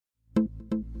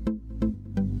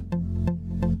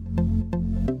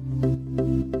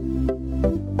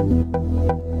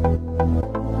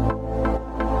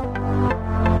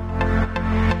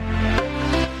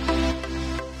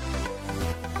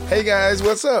Hey guys,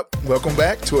 what's up? Welcome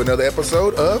back to another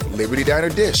episode of Liberty Diner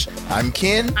Dish. I'm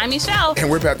Ken. I'm Michelle. And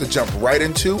we're about to jump right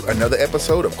into another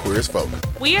episode of Queer as Folk.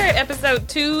 We are at episode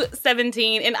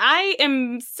 217, and I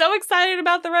am so excited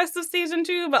about the rest of season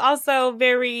 2, but also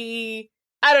very,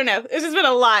 I don't know. It's just been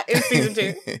a lot in season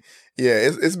 2. Yeah,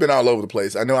 it's been all over the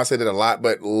place. I know I said it a lot,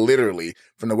 but literally,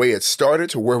 from the way it started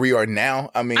to where we are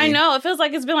now, I mean... I know. It feels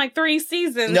like it's been like 3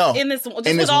 seasons in this, just in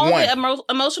with this all one. the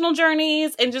emotional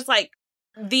journeys and just like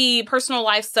the personal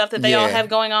life stuff that they all have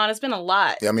going on. It's been a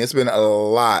lot. Yeah, I mean, it's been a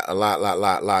lot.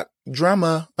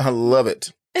 Drama. I love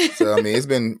it. So, I mean, it's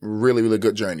been really, really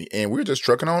good journey. And we're just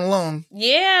trucking on along.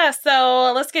 Yeah,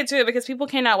 so let's get to it because people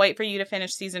cannot wait for you to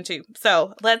finish season 2.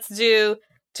 So, let's do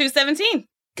 217.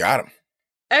 Got him.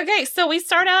 Okay, so we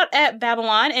start out at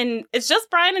Babylon, and it's just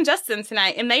Brian and Justin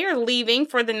tonight, and they are leaving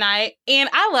for the night, and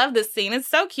I love this scene. It's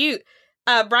so cute.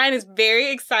 Brian is very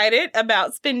excited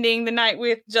about spending the night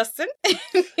with Justin.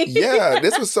 Yeah,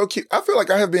 this was so cute. I feel like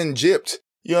I have been gypped,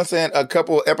 you know what I'm saying, a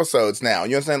couple episodes now.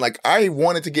 You know what I'm saying? Like, I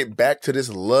wanted to get back to this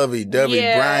lovey-dovey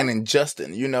Brian and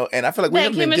Justin, you know, and I feel like we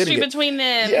haven't been getting it. That chemistry between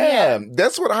them. Yeah,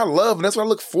 that's what I love, and that's what I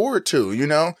look forward to, you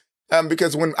know?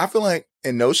 Because when I feel like,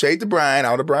 and no shade to Brian,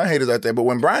 all the Brian haters out there, but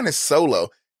when Brian is solo,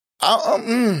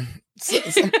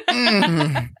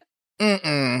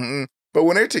 but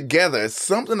when they're together, it's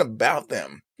something about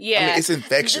them. Yeah. I mean, it's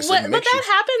infectious. But that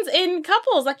happens in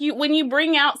couples. Like, when you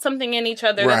bring out something in each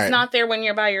other that's not there when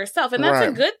you're by yourself. And that's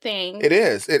a good thing. It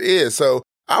is. So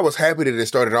I was happy that it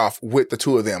started off with the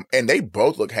two of them. And they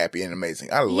both look happy and amazing.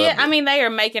 I love it. Yeah, I mean, they are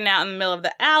making out in the middle of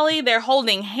the alley. They're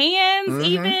holding hands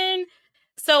even.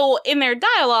 So in their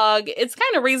dialogue, it's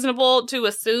kind of reasonable to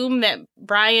assume that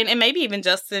Brian and maybe even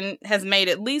Justin has made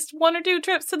at least 1 or 2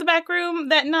 trips to the back room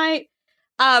that night.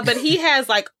 But he has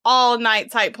like all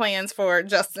night type plans for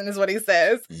Justin is what he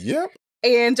says. Yep.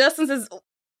 And Justin says,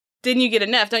 didn't you get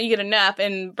enough? Don't you get enough?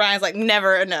 And Brian's like,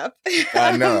 never enough.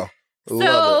 I know.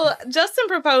 So Justin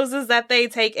proposes that they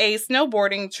take a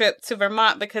snowboarding trip to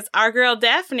Vermont because our girl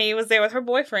Daphne was there with her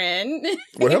boyfriend.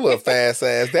 With her little fast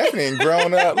ass. Daphne ain't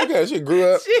grown up. Look at her. She grew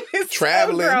up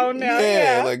traveling. So grown now,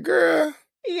 yeah, like, girl.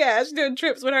 Yeah, she's doing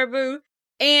trips with her boo.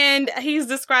 And he's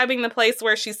describing the place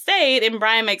where she stayed, and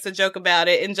Brian makes a joke about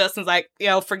it. And Justin's like,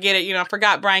 forget it. I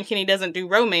forgot Brian Kinney doesn't do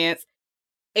romance.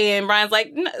 And Brian's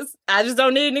like, no, I just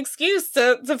don't need an excuse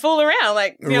to fool around.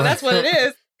 Like, that's what it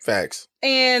is. Facts.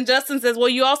 And Justin says, well,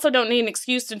 you also don't need an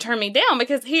excuse to turn me down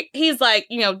because he's like,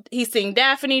 he's seeing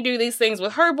Daphne do these things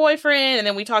with her boyfriend. And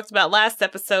then we talked about last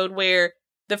episode where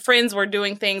the friends were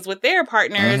doing things with their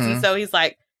partners. And so he's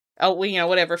like, oh, well,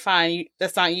 whatever, fine.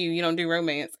 That's not you. You don't do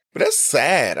romance. But that's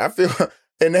sad. I feel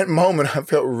in that moment, I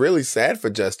felt really sad for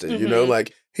Justin.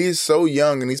 Like he's so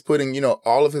young and he's putting,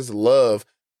 all of his love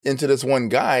into this one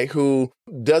guy who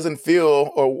doesn't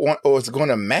feel or is going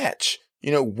to match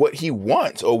what he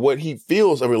wants or what he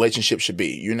feels a relationship should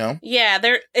be, Yeah,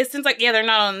 it seems like, they're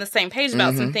not on the same page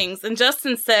about some things. And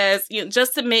Justin says,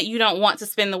 just admit you don't want to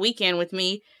spend the weekend with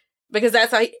me because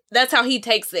that's how he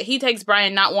takes it. He takes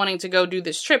Brian not wanting to go do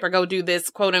this trip or go do this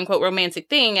quote unquote romantic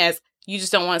thing as you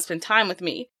just don't want to spend time with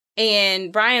me.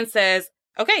 And Brian says,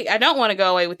 okay, I don't want to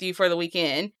go away with you for the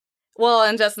weekend. Well,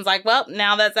 and Justin's like, well,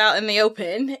 now that's out in the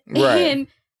open. Right. And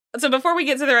so before we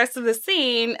get to the rest of the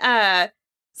scene,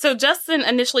 so Justin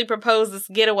initially proposed this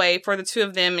getaway for the two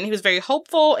of them, and he was very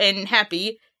hopeful and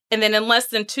happy. And then in less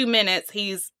than 2 minutes,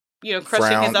 he's,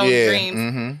 crushing his own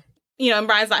dreams. And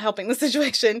Brian's not helping the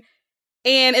situation.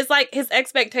 And it's like his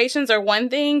expectations are one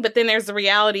thing, but then there's the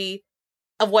reality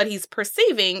of what he's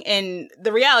perceiving, and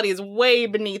the reality is way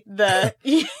beneath the,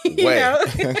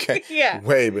 Okay. Yeah.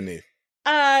 Way beneath.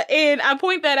 And I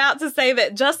point that out to say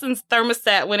that Justin's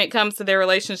thermostat when it comes to their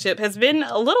relationship has been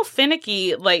a little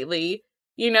finicky lately.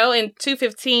 In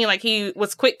 215, like he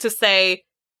was quick to say,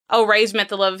 oh, Ray's met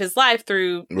the love of his life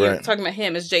through talking about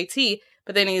him as JT.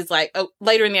 But then he's like,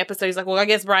 later in the episode, he's like, well, I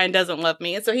guess Brian doesn't love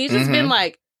me. And so he's just been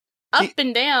like up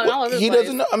and down all over the place.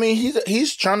 Doesn't know. I mean,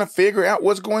 he's trying to figure out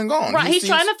what's going on. Right. He's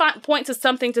trying to point to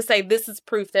something to say this is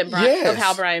proof that Brian of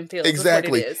how Brian feels.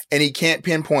 Exactly. Is what it is. And he can't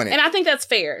pinpoint it. And I think that's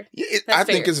fair. I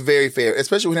think it's very fair,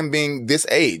 especially with him being this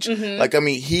age. Like, I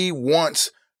mean, he wants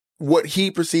what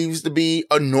he perceives to be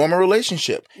a normal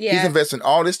relationship. Yeah. He's investing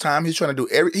all this time. He's trying to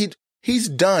do he's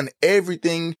done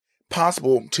everything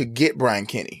possible to get Brian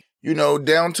Kinney.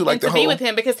 Down to like and to be with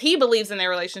him because he believes in their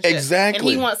relationship. Exactly. And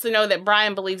he wants to know that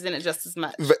Brian believes in it just as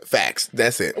much. Facts.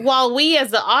 That's it. While we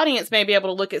as the audience may be able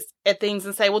to look at things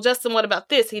and say, well, Justin, what about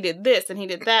this? He did this and he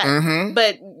did that.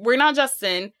 But we're not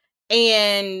Justin.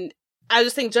 And I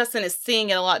just think Justin is seeing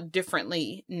it a lot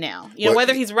differently now. You know, Well,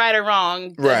 whether he's right or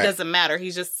wrong, Right. it doesn't matter.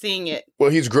 He's just seeing it. Well,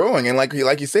 he's growing, and like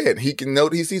you said, he can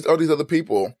note he sees all these other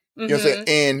people. You know what I'm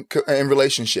saying? In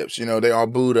relationships, you know, they all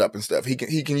booed up and stuff. He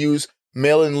can use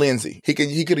Mel and Lindsay. He could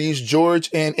have used George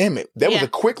and Emmett. That was Yeah. a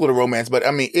quick little romance, but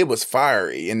I mean, it was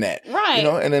fiery in that. Right. You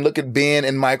know, and then look at Ben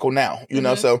and Michael now. You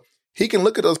know, so he can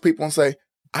look at those people and say,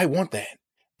 I want that.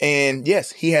 And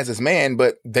yes, he has his man,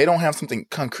 but they don't have something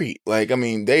concrete. Like, I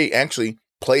mean, they actually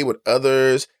play with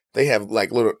others. They have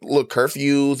like little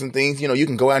curfews and things. You know, you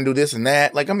can go out and do this and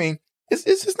that. Like, I mean, it's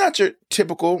just not your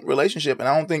typical relationship. And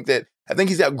I think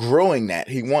he's outgrowing that.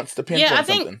 He wants to pinpoint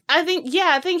something. I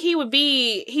think he would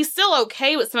be, he's still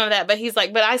okay with some of that, but he's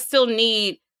like, but I still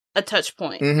need a touch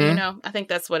point. You know, I think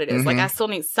that's what it is. Like, I still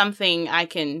need something I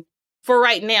can, for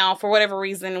right now, for whatever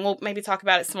reason, and we'll maybe talk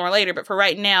about it some more later, but for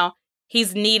right now,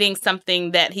 he's needing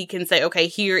something that he can say, okay,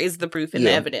 here is the proof and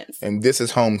the evidence. And this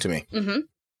is home to me.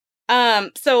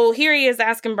 So here he is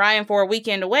asking Brian for a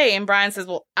weekend away, and Brian says,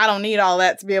 well, I don't need all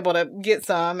that to be able to get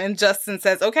some. And Justin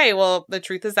says, okay, well, the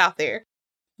truth is out there.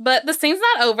 But the scene's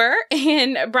not over,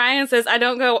 and Brian says, I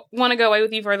don't want to go away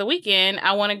with you for the weekend.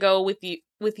 I want to go with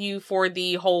you for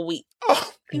the whole week.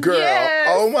 Oh, girl. Yes.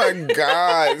 Oh, my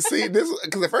God. See, this,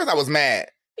 because at first I was mad.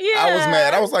 Yeah. I was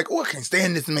mad. I was like, oh, I can't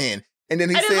stand this man. And then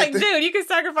he said, like, dude, you can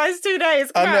sacrifice 2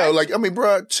 days. Come I know, on. like, I mean,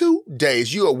 bro, 2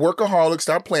 days. You a workaholic.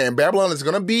 Stop playing. Babylon is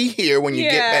going to be here when you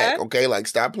get back, okay? Like,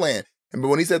 stop playing. But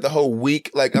when he said the whole week,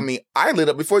 like, I mean, I lit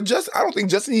up before Justin. I don't think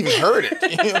Justin even heard it.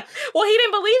 You know? Well, he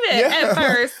didn't believe it Yeah. at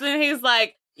first. And he's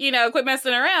like, you know, quit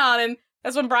messing around. And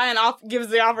that's when Brian gives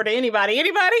the offer to anybody.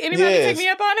 Anybody Yes. take me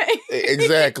up on it?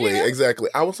 Exactly, You know? exactly.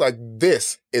 I was like,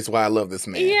 this is why I love this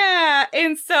man. Yeah.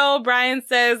 And so Brian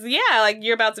says, yeah, like,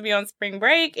 you're about to be on spring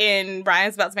break and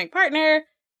Brian's about to make partner.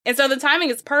 And so the timing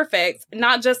is perfect,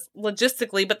 not just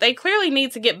logistically, but they clearly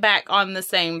need to get back on the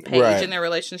same page in their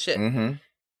relationship. Mm-hmm.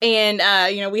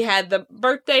 And, you know, we had the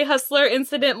birthday hustler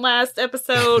incident last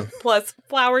episode, plus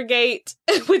Flowergate,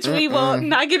 which we will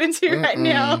not get into right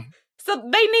now. So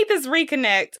they need this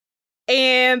reconnect.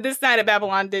 And this night at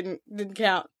Babylon didn't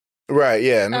count. Right,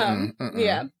 yeah.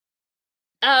 Yeah.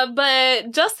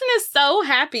 But Justin is so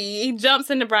happy. He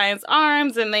jumps into Brian's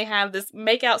arms and they have this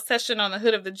makeout session on the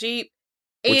hood of the Jeep.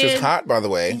 Which is hot, by the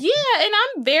way. Yeah, and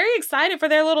I'm very excited for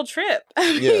their little trip.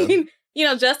 I mean, you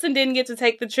know, Justin didn't get to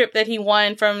take the trip that he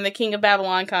won from the King of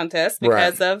Babylon contest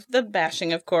because of the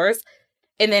bashing, of course.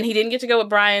 And then he didn't get to go with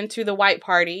Brian to the white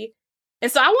party.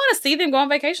 And so I want to see them go on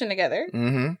vacation together.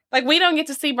 Mm-hmm. Like, we don't get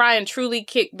to see Brian truly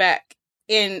kick back.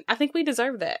 And I think we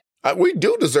deserve that. We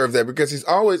do deserve that because he's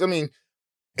always on.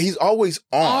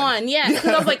 Yeah. Because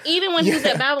I was like, even when he's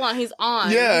at Babylon, he's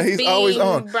on. Yeah, he's always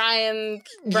on. Brian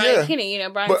Kinney, you know,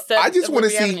 Brian. But I just want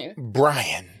to see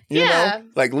Brian. You know,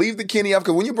 like, leave the Kenny off,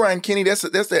 because when you're Brian Kinney, that's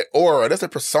that aura, that's a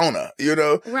persona. You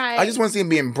know, right? I just want to see him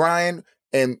being Brian,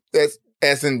 and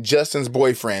as in Justin's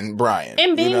boyfriend, Brian,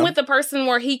 and being with the person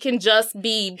where he can just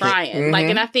be Brian. Like,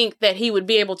 and I think that he would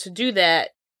be able to do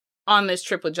that on this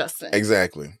trip with Justin.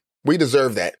 Exactly. We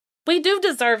deserve that. We do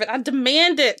deserve it. I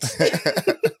demand it.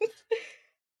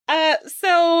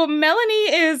 So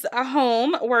Melanie is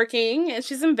home working, and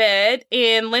she's in bed,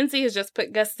 and Lindsay has just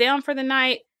put Gus down for the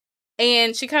night,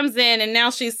 and she comes in, and now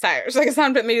she's tired. She's like, it's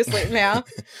time to put me to sleep now.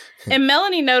 And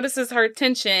Melanie notices her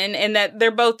tension and that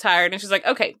they're both tired, and she's like,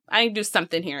 okay, I need to do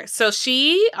something here. So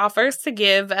she offers to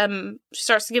give, she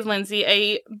starts to give Lindsay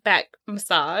a back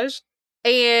massage,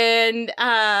 and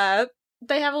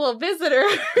they have a little visitor.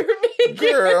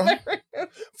 Girl,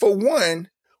 for one,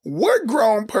 what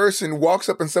grown person walks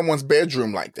up in someone's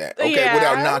bedroom like that, okay,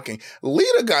 without knocking?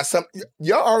 Lita got something.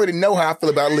 Y'all already know how I feel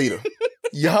about Lita.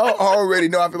 Y'all already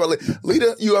know how I feel about Lita.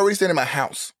 Lita, you already staying in my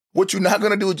house. What you're not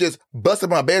going to do is just bust up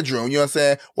my bedroom, you know what I'm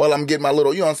saying, while I'm getting my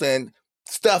little, you know what I'm saying,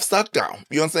 stuff sucked on.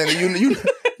 You know what I'm saying?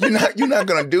 You're not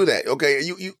going to do that, okay?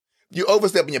 You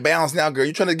overstepping your bounds now, girl.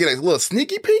 You trying to get a little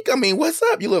sneaky peek? I mean, what's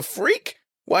up, you little freak?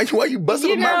 Why you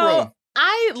busting up my room?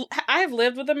 I have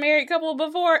lived with a married couple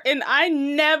before, and I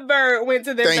never went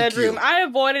to their bedroom. I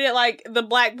avoided it like the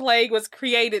Black Plague was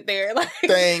created there.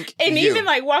 Like, even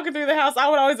like walking through the house, I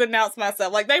would always announce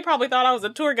myself. Like, they probably thought I was a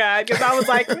tour guide because I was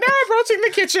like, now approaching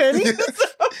the kitchen.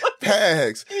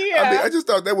 Pags. Yeah. I mean, I just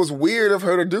thought that was weird of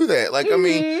her to do that. Like, I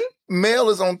mean, Mel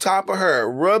is on top of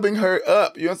her, rubbing her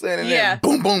up. You know what I'm saying? And then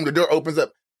boom, boom, the door opens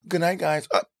up. Good night, guys.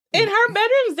 And her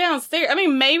bedroom's downstairs. I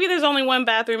mean, maybe there's only one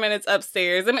bathroom and it's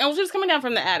upstairs. I mean, she was coming down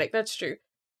from the attic. That's true.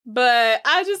 But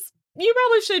you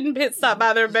probably shouldn't pit stop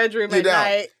by their bedroom at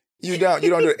night. You don't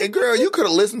do it. And girl, you could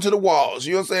have listened to the walls.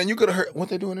 You know what I'm saying? You could have heard what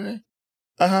they doing in there.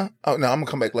 Oh, no, I'm going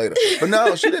to come back later. But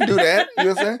no, she didn't do that. You know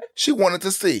what I'm saying? She wanted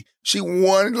to see. She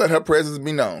wanted to let her presence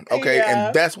be known. Okay? Yeah.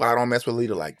 And that's why I don't mess with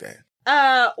Lita like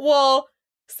that. Well,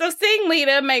 so seeing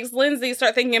Lita makes Lindsay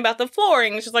start thinking about the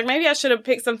flooring. She's like, maybe I should have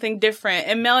picked something different.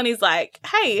 And Melanie's like,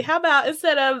 hey, how about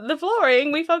instead of the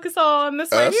flooring, we focus on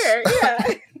this right here?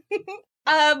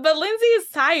 Yeah. But Lindsay is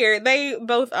tired. They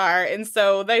both are. And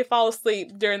so they fall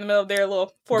asleep during the middle of their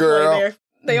little foreplay there.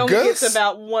 They only get to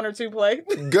about 1 or 2 play.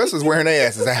 Gus is wearing their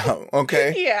asses out,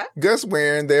 okay? Yeah. Gus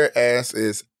wearing their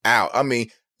asses out. I mean,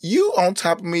 you on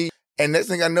top of me, and next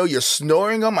thing I know, you're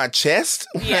snoring on my chest.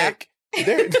 Yeah. Like,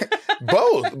 they're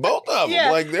both of them.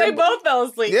 Yeah, like they both fell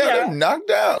asleep. Yeah, they're knocked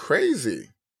out. Crazy.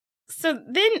 So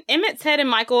then Emmett, Ted, and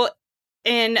Michael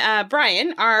and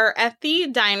Brian are at the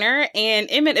diner, and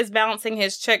Emmett is balancing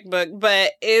his checkbook,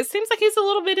 but it seems like he's a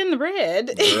little bit in the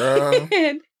red. Girl,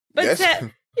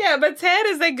 but Ted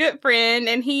is a good friend,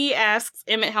 and he asks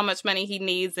Emmett how much money he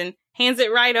needs and hands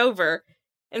it right over.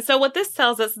 And so what this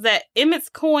tells us is that Emmett's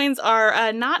coins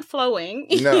are not flowing.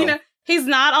 No. He's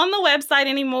not on the website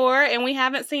anymore, and we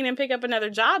haven't seen him pick up another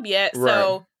job yet. Right.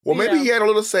 So, well, maybe he had a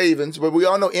little savings, but we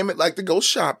all know Emmett liked to go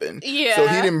shopping. Yeah. So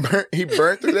he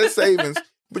burnt through that savings.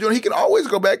 But he can always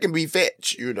go back and be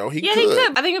fetch. He could. He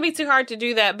could. I think it'd be too hard to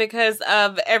do that because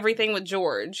of everything with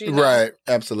George. Right.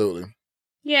 Absolutely.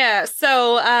 Yeah.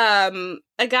 So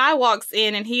a guy walks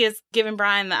in and he is giving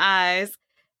Brian the eyes.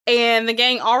 And the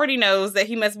gang already knows that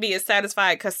he must be a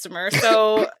satisfied customer.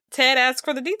 So Ted asks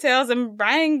for the details and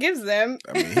Brian gives them.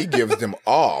 I mean, he gives them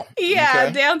all. Yeah,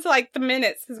 okay? Down to like the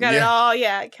minutes. He's got it all,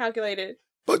 calculated.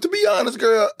 But to be honest,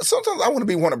 girl, sometimes I want to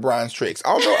be one of Brian's tricks.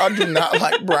 Although I do not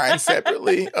like Brian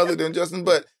separately, other than Justin.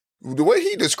 But the way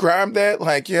he described that,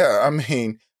 like, yeah, I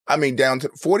mean, down to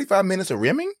 45 minutes of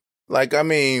rimming? Like, I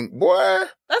mean, boy.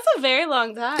 That's a very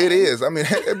long time. It is. I mean,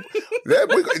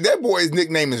 that boy's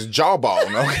nickname is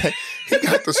Jawbone, okay? He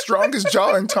got the strongest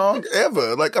jaw and tongue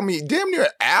ever. Like, I mean, damn near an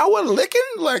hour licking?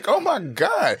 Like, oh my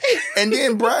God. And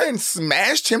then Brian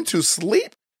smashed him to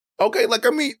sleep? Okay, like, I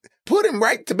mean, put him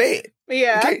right to bed.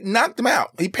 Yeah. Okay, knocked him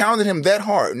out. He pounded him that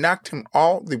hard, knocked him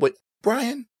all the way.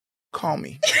 Brian, call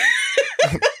me.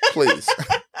 Please.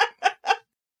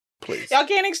 Please. Y'all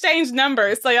can't exchange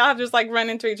numbers, so y'all have to just like run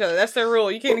into each other. That's the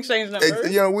rule. You can't exchange numbers.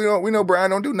 We know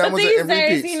Brian don't do numbers. But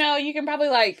these days, you can probably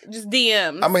like just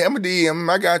DM. I mean, I'm a DM.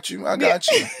 I got you.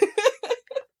 You.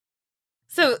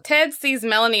 So Ted sees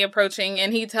Melanie approaching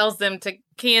and he tells them to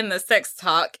key in the sex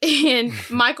talk. And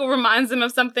Michael reminds him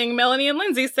of something Melanie and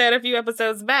Lindsay said a few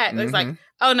episodes back. It's like,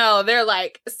 oh no, they're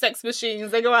like sex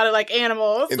machines. They go out like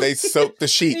animals. And they soak the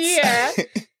sheets. Yeah.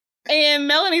 And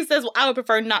Melanie says, well, I would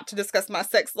prefer not to discuss my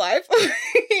sex life.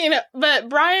 But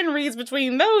Brian reads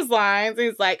between those lines. And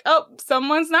he's like, oh,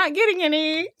 someone's not getting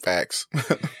any. Facts.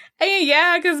 And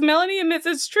yeah, because Melanie admits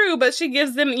it's true, but she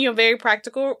gives them, very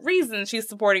practical reasons. She's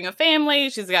supporting a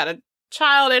family. She's got a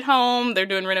child at home. They're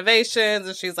doing renovations.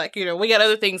 And she's like, we got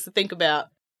other things to think about.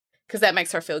 Because that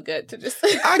makes her feel good to just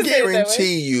I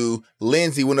guarantee you,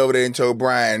 Lindsay went over there and told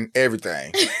Brian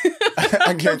everything.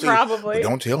 I guarantee Probably. You,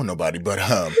 don't tell nobody, but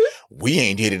we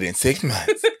ain't hit it in 6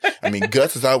 months. I mean,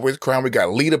 Gus is always crying. We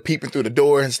got Lita peeping through the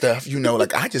door and stuff.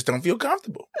 Like, I just don't feel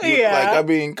comfortable. Yeah. Like, I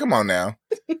mean, come on now.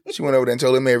 She went over there and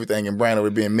told him everything, and Brian over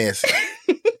being messy.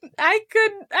 I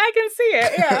can see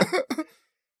it,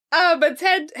 yeah. But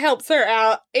Ted helps her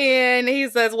out, and he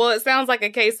says, well, it sounds like a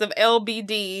case of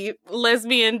LBD,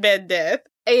 lesbian bed death.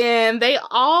 And they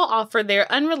all offer their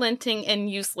unrelenting and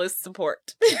useless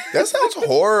support. That sounds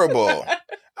horrible.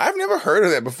 I've never heard of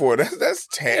that before. That's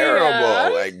terrible. Yeah.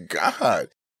 Like, God.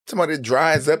 Somebody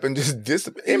dries up and just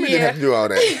disappears. Emmett didn't have to do all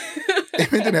that.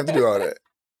 Emmett didn't have to do all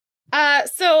that.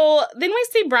 So then we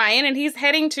see Brian, and he's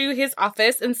heading to his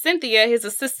office, and Cynthia, his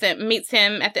assistant, meets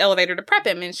him at the elevator to prep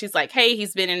him. And she's like, hey,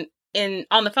 he's been in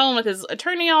on the phone with his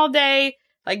attorney all day.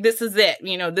 Like, this is it.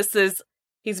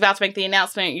 He's about to make the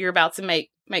announcement you're about to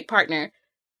make partner.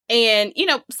 And,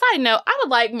 side note, I would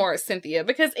like more Cynthia,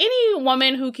 because any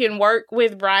woman who can work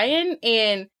with Brian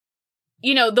and,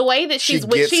 the way that she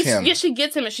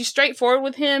gets him and she's straightforward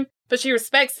with him, but she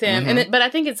respects him. Mm-hmm. But I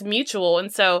think it's mutual.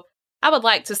 And so I would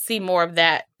like to see more of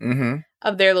that,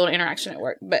 of their little interaction at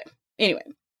work. But anyway,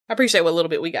 I appreciate what little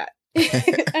bit we got.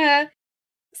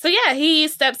 So yeah, he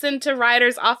steps into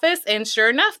Ryder's office, and sure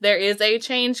enough, there is a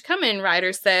change coming,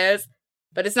 Ryder says.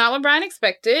 But it's not what Brian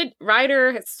expected.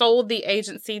 Ryder has sold the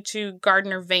agency to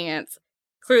Gardner Vance.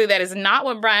 Clearly, that is not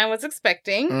what Brian was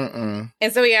expecting. Mm-mm.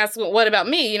 And so he asks, well, what about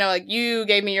me? You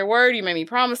gave me your word. You made me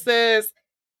promises.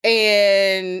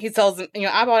 And he tells him,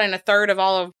 I bought in a third of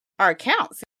all of our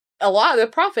accounts. A lot of the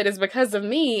profit is because of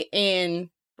me. And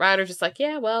Ryder's just like,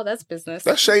 yeah, well, that's business.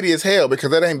 That's shady as hell,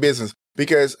 because that ain't business.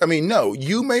 Because, I mean, no,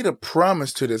 you made a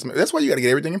promise to this man. That's why you got to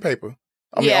get everything in paper.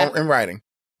 I mean, in writing.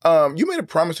 You made a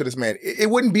promise to this man.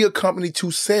 It wouldn't be a company to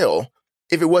sell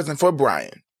if it wasn't for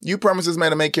Brian. You promised this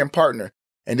man to make him partner.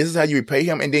 And this is how you repay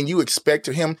him. And then you expect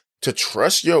him to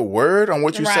trust your word on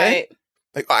what you say?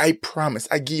 Like, I promise.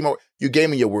 You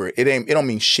gave me your word. It don't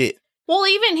mean shit. Well,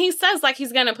 even he says, like,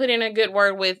 he's going to put in a good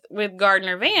word with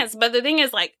Gardner Vance. But the thing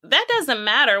is, like, that doesn't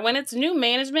matter. When it's new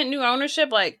management, new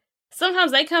ownership, like,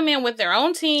 sometimes they come in with their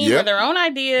own team or their own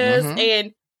ideas. Mm-hmm.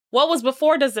 And what was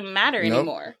before doesn't matter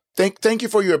anymore. Thank you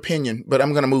for your opinion, but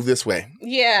I'm going to move this way.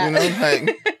 Yeah. You know,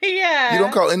 like, yeah. You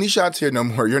don't call any shots here no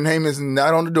more. Your name is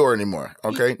not on the door anymore.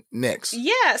 Okay, next.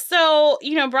 Yeah, so,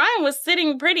 Brian was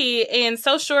sitting pretty and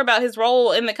so sure about his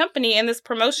role in the company and this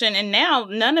promotion, and now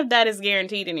none of that is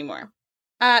guaranteed anymore.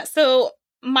 So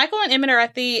Michael and Emmett are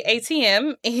at the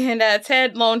ATM, and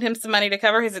Ted loaned him some money to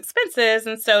cover his expenses,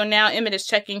 and so now Emmett is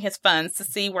checking his funds to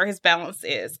see where his balance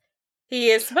is. He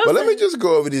is supposed But let me just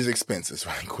go over these expenses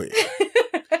right quick.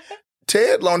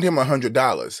 Ted loaned him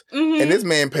 $100, and this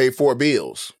man paid 4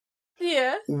 bills.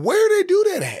 Yeah. Where they do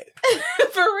that at?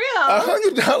 For real.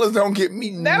 $100 don't get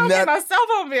me nothing. That don't get my cell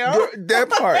phone bill. That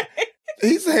part.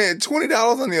 He said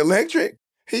 $20 on the electric.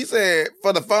 He said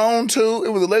for the phone, too. It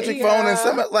was electric phone and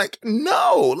something. Like,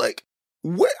 no. Like,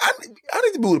 where? I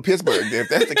need to move to Pittsburgh if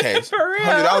that's the case. For real.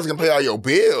 $100 can pay all your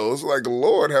bills. Like,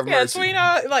 Lord have mercy.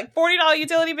 $20, like $40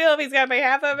 utility bill if he's got to pay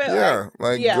half of it.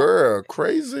 Yeah. Girl,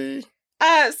 crazy.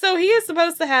 So he is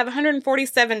supposed to have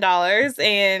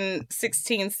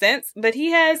 $147.16, but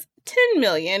he has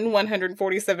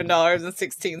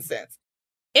 $10,147.16.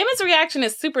 Emma's reaction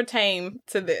is super tame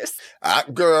to this. I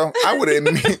would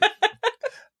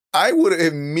have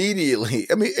immediately.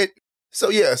 I mean,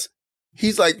 so yes,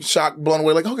 he's like shocked, blown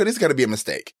away. Like, okay, this got to be a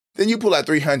mistake. Then you pull out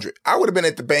 $300. I would have been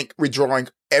at the bank withdrawing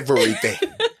everything.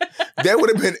 That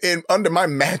would have been under my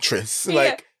mattress,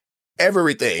 like.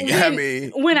 Everything.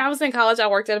 When I was in college, I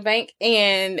worked at a bank,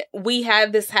 and we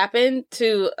had this happen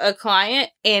to a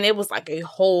client, and it was like a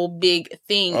whole big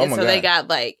thing. And so they got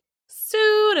like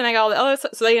sued, and they got all the other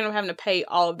stuff, so they ended up having to pay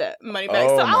all of that money back.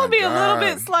 So I would be a little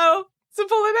bit slow to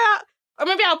pull it out, or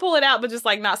maybe I'll pull it out, but just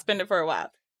like not spend it for a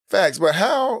while. Facts, but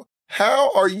how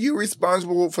are you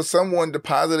responsible for someone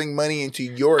depositing money into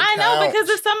your account? I know, because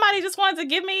if somebody just wanted to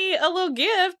give me a little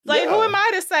gift, like, who am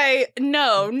I to say,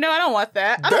 no, I don't want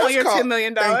that. I don't want your $10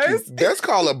 million. That's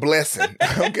called a blessing,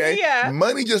 okay? Yeah.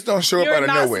 Money just don't show up out of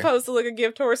nowhere. You're not supposed to look a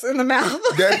gift horse in the mouth.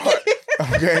 That part,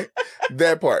 okay?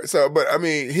 That part. So, but, I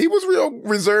mean, he was real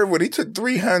reserved when he took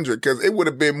 $300, because it would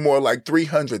have been more like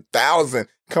 $300,000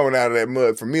 coming out of that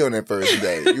mud for me on that first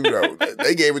day.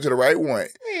 They gave it to the right one.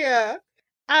 Yeah.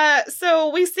 So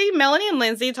we see Melanie and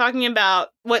Lindsay talking about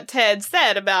what Ted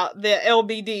said about the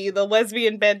LBD, the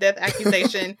lesbian bed death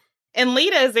accusation. And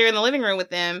Lita is there in the living room with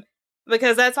them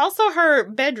because that's also her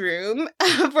bedroom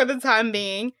for the time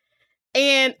being.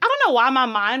 And I don't know why my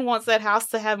mind wants that house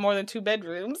to have more than 2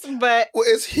 bedrooms, but... Well,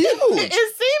 it's huge. It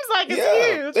seems like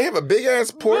it's huge. They have a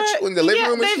big-ass porch in the living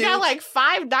room is huge. They've got like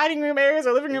 5 dining room areas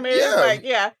or living room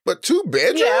areas. But 2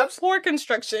 bedrooms? Yeah, poor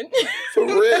construction. For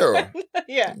real?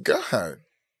 Yeah. God.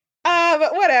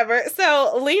 But whatever.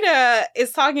 So Lita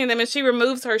is talking to them and she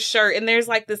removes her shirt and there's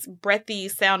like this breathy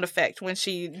sound effect when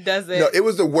she does it. No, it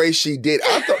was the way she did.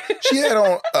 I thought she had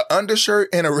on an undershirt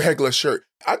and a regular shirt.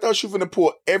 I thought she was going to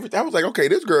pull everything. I was like, okay,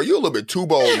 this girl, you're a little bit too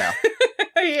bold now.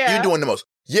 Yeah. You're doing the most.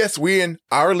 Yes, we're in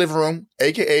our living room,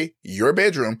 a.k.a. your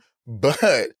bedroom,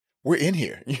 but we're in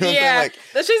here. You know what I'm saying? Like,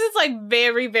 she's just like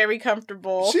very, very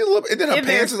comfortable. She's a little, and then her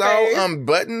pants is all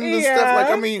unbuttoned and stuff. Like,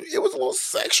 I mean, it was a little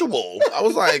sexual. I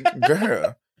was like,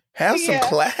 girl, have some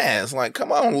class. Like,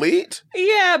 come on, lead.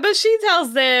 Yeah, but she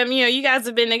tells them, you guys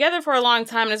have been together for a long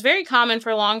time, and it's very common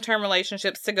for long-term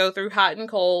relationships to go through hot and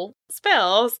cold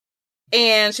spells.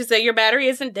 And she said, your battery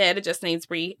isn't dead, it just needs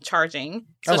recharging.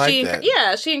 So I like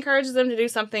that. She encourages them to do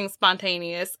something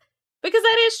spontaneous. Because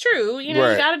that is true. You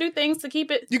got to do things to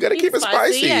keep it. You got to keep it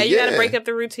spicy. Yeah, you got to break up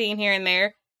the routine here and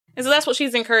there. And so that's what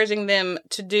she's encouraging them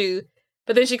to do.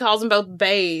 But then she calls them both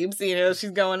babes.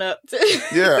 She's going up to.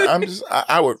 Yeah,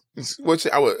 I would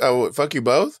fuck you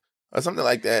both or something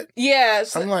like that. Yeah.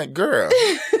 I'm like, girl.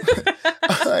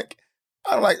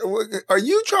 I'm like, are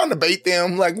you trying to bait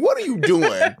them? Like, what are you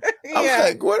doing? I'm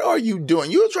like, what are you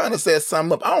doing? You're trying to set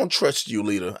something up. I don't trust you,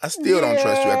 Lita. I still don't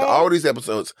trust you. After all these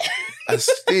episodes, I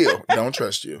still don't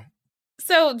trust you.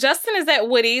 So Justin is at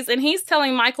Woody's, and he's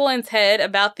telling Michael and Ted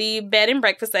about the bed and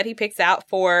breakfast that he picks out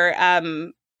for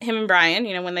him and Brian,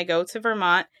 when they go to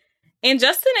Vermont. And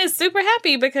Justin is super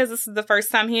happy because this is the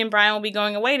first time he and Brian will be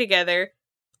going away together,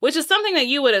 which is something that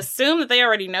you would assume that they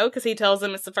already know because he tells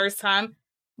them it's the first time.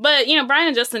 But, Brian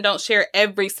and Justin don't share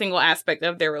every single aspect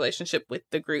of their relationship with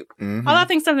the group. Mm-hmm. Although I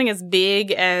think something as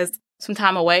big as some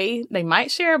time away, they might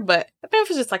share, but I think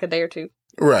if it's just like a day or two.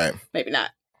 Right. Maybe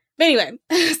not. But anyway,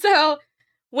 so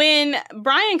when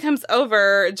Brian comes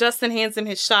over, Justin hands him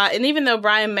his shot. And even though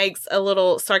Brian makes a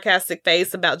little sarcastic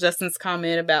face about Justin's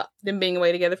comment about them being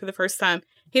away together for the first time,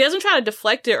 he doesn't try to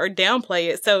deflect it or downplay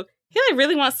it. So he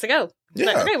really wants to go. He's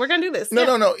like, okay, we're going to do this.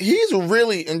 No. He's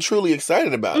really and truly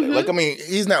excited about it. Like, I mean,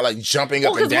 he's not like jumping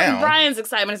up and down. Because Brian's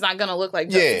excitement is not going to look like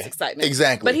Justin's excitement.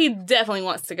 Exactly. But he definitely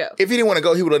wants to go. If he didn't want to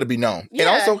go, he would let it be known. Yeah. And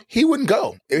also, he wouldn't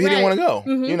go if he didn't want to go.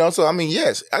 Mm-hmm. So, I mean,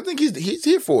 yes, I think he's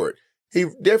here for it. He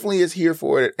definitely is here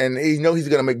for it. And he knows he's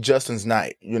going to make Justin's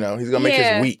night. He's going to make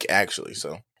his week, actually.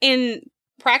 So. And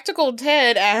Practical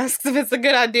Ted asks if it's a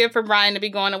good idea for Brian to be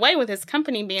going away with his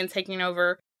company being taken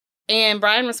over. And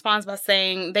Brian responds by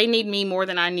saying, they need me more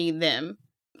than I need them.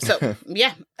 So,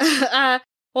 yeah.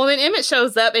 Well, then Emmett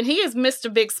shows up, and he is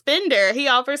Mr. Big Spender. He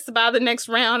offers to buy the next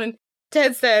round, and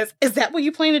Ted says, is that what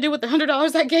you plan to do with the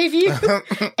 $100 I gave you?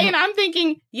 And I'm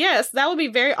thinking, yes, that would be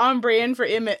very on brand for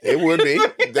Emmett. It would be.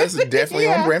 That's definitely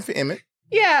on brand for Emmett.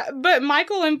 Yeah, but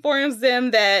Michael informs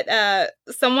them that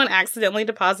someone accidentally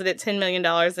deposited $10 million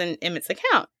in Emmett's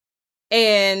account.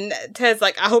 And Ted's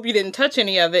like, I hope you didn't touch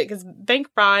any of it, because bank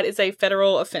fraud is a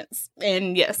federal offense.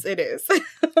 And yes, it is.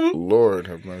 Lord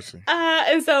have mercy.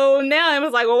 And so now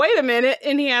Emma's like, well, wait a minute.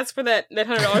 And he asks for that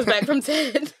 $100 back from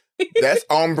Ted. That's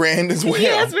on brand as well.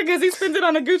 Yes, because he spent it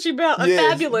on a Gucci belt, a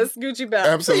fabulous Gucci belt.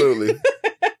 Absolutely.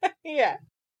 Yeah.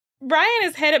 Brian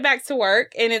is headed back to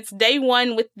work, and it's day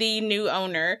one with the new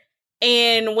owner.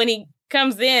 And when he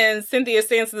comes in, Cynthia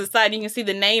stands to the side, and you can see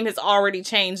the name has already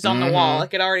changed on the wall.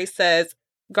 Like, it already says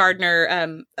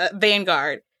Gardner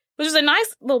Vanguard, which is a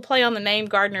nice little play on the name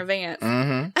Gardner Vance.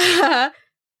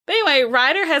 But anyway,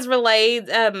 Ryder has relayed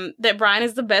that Brian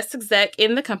is the best exec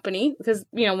in the company, because,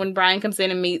 when Brian comes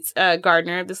in and meets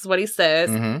Gardner, this is what he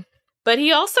says. But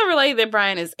he also relayed that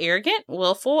Brian is arrogant,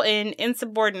 willful, and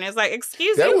insubordinate. It's like,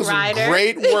 excuse you, Ryder. That was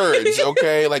great words,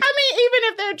 okay? Like, I mean, even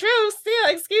if they're true,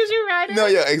 still, excuse you, Ryder. No,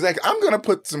 yeah, exactly. I'm going to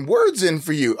put some words in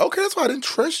for you. Okay, that's why I didn't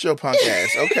trust your punk ass,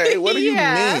 okay? What do you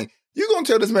mean? You going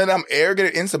to tell this man I'm arrogant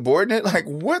and insubordinate? Like,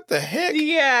 what the heck?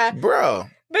 Yeah. Bro.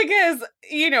 Because,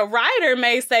 Ryder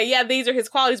may say, yeah, these are his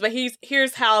qualities, but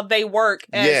here's how they work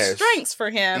as strengths for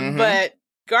him. But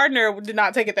Gardner did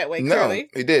not take it that way, clearly.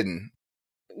 No, he didn't.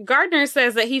 Gardner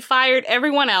says that he fired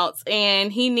everyone else,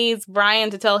 and he needs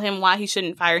Brian to tell him why he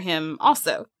shouldn't fire him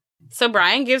also. So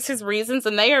Brian gives his reasons,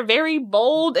 and they are very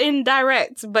bold and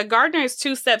direct, but Gardner is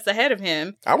 2 steps ahead of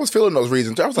him. I was feeling those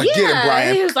reasons. I was like, get him,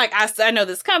 Brian. He was like, I know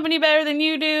this company better than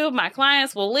you do. My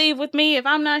clients will leave with me if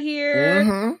I'm not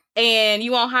here. And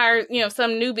you won't hire,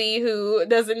 some newbie who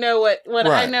doesn't know what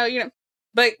I know,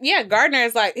 But yeah, Gardner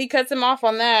is like, he cuts him off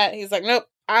on that. He's like, nope,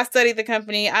 I studied the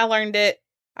company. I learned it.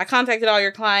 I contacted all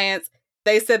your clients.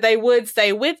 They said they would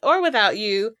stay with or without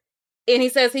you. And he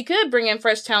says he could bring in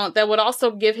fresh talent that would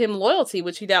also give him loyalty,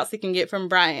 which he doubts he can get from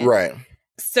Brian. Right.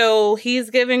 So he's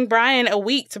giving Brian a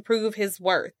week to prove his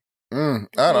worth. Well,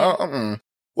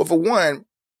 for one,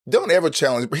 don't ever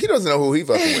challenge. He doesn't know who he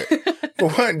fucking with. For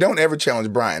one, don't ever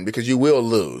challenge Brian, because you will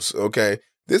lose, okay?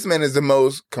 This man is the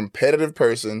most competitive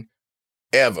person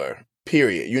ever,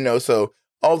 period. So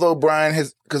although Brian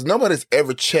has, because nobody's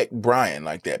ever checked Brian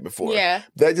like that before. Yeah.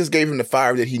 That just gave him the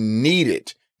fire that he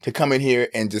needed to come in here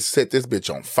and just set this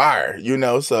bitch on fire,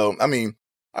 So, I mean,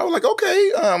 I was like,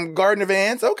 okay, Gardner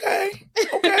Vance, okay.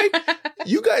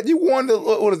 You won the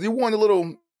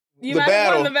little, you might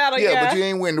have won the battle, yeah, but you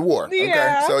ain't win the war.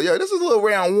 Yeah. Okay, so yeah, this is a little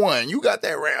round 1. You got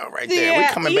that round right there. We're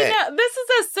coming back. This is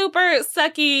a super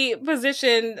sucky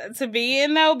position to be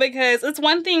in, though, because it's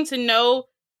one thing to know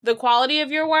the quality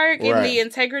of your work and the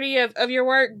integrity of your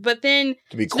work, but then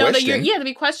to be questioned. To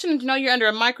be questioned, to know you're under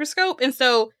a microscope, and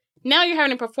so now you're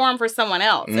having to perform for someone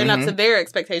else and up to their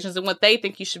expectations and what they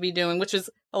think you should be doing, which is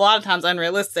a lot of times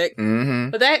unrealistic.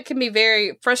 But that can be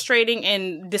very frustrating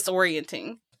and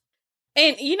disorienting.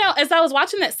 And, as I was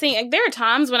watching that scene, there are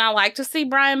times when I like to see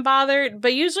Brian bothered,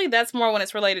 but usually that's more when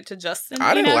it's related to Justin.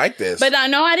 I didn't like this. But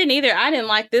no, I didn't either. I didn't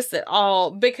like this at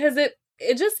all, because it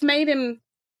just made him,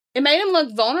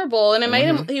 look vulnerable, and it made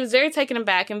him, he was very taken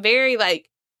aback and very,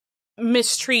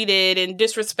 mistreated and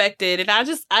disrespected, and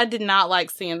I did not like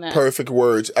seeing that. Perfect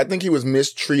words. I think he was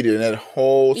mistreated in that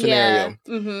whole scenario.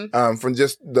 From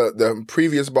just the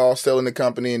previous boss selling the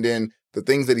company, and then the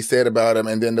things that he said about him,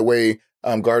 and then the way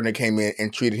Gardner came in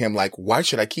and treated him like, why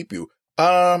should I keep you?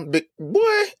 Big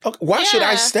boy, why should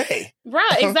I stay?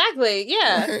 Right, exactly.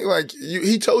 Yeah.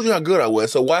 He told you how good I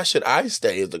was, so why should I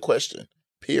stay is the question.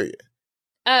 Period.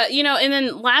 And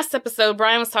then last episode,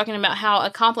 Brian was talking about how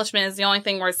accomplishment is the only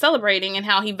thing worth celebrating and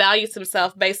how he values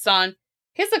himself based on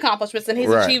his accomplishments and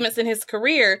his achievements in his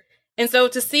career. And so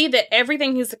to see that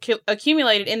everything he's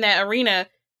accumulated in that arena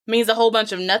means a whole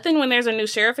bunch of nothing when there's a new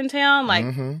sheriff in town, like,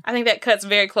 I think that cuts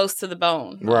very close to the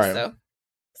bone. Right. Also.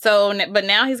 But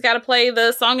now he's got to play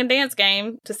the song and dance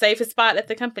game to save his spot at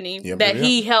the company that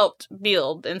he helped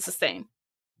build and sustain.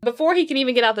 Before he can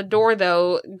even get out the door,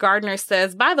 though, Gardner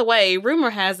says, by the way,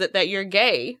 rumor has it that you're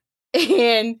gay.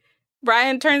 And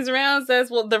Brian turns around and says,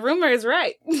 well, the rumor is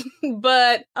right.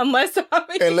 But unless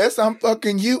I'm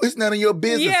fucking you, it's none of your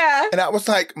business. Yeah. And I was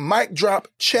like, mic drop,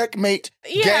 checkmate,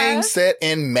 game, set,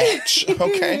 and match.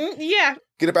 Okay? Yeah.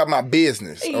 Get about my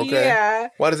business, okay? Yeah.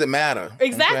 Why does it matter?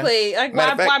 Exactly. Okay?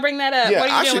 Like, why bring that up? Yeah, what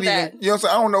are you doing with that? You know what I'm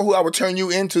saying? I don't know who I would turn you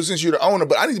into since you're the owner,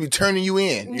 but I need to be turning you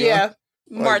in. You know?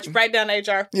 March right down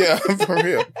HR. Yeah, for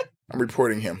real. I'm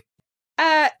reporting him.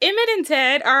 Emmett and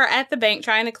Ted are at the bank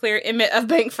trying to clear Emmett of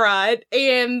bank fraud,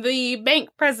 and the bank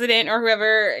president or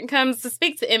whoever comes to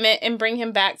speak to Emmett and bring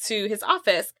him back to his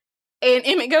office. And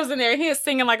Emmett goes in there and he is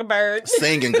singing like a bird.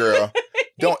 Singing, girl.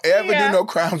 Don't ever do no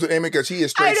crimes with Emmett because he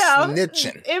is straight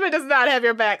snitching. Emmett does not have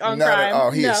your back on not crime. At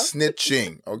all. He is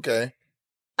snitching, okay?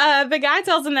 The guy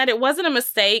tells him that it wasn't a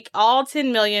mistake. All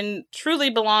 $10 million truly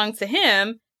belonged to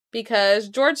him because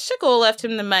George Schickel left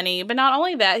him the money. But not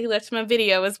only that, he left him a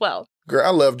video as well. Girl,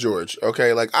 I love George,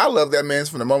 okay? Like, I love that man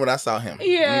from the moment I saw him.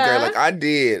 Yeah. Okay, like, I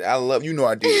did.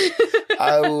 I did.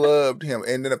 I loved him.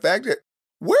 And then the fact that,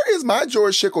 where is my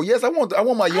George Schickel? Yes, I want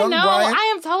my young Brian.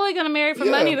 I am totally going to marry for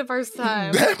money the first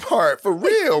time. That part, for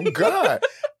real. God,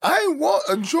 I want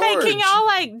a George. Hey, can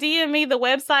y'all, DM me the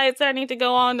websites that I need to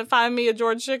go on to find me a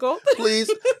George Schickel? Please,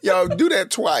 y'all do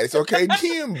that twice, okay?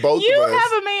 DM both of us. You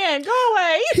have a man. Go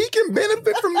away. He can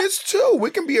benefit from this, too. We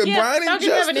can be a Brian and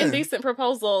Justin. Have an indecent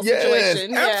proposal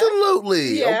situation.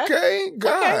 Absolutely. Yeah. Okay,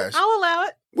 gosh. Okay, I'll allow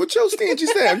it. What's your stingy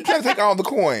self? You trying to take all the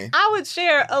coin. I would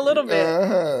share a little bit.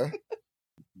 Uh-huh.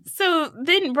 So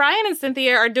then Brian and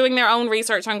Cynthia are doing their own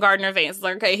research on Gardner Vance. It's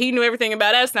like, okay, he knew everything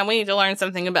about us. Now we need to learn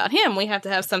something about him. We have to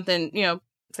have something,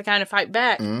 to kind of fight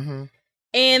back. Mm-hmm.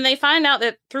 And they find out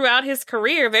that throughout his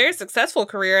career, very successful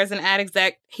career as an ad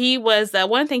exec, he was,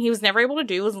 one thing he was never able to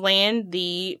do was land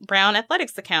the Brown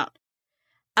Athletics account.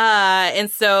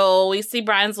 And so we see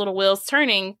Brian's little wheels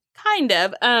turning, kind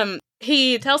of.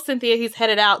 He tells Cynthia he's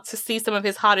headed out to see some of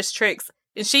his hottest tricks.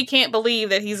 And she can't believe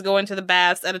that he's going to the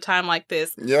baths at a time like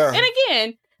this. Yeah. And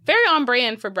again, very on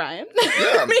brand for Brian.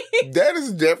 Yeah, that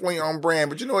is definitely on brand.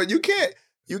 But you know what? You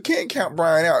can't count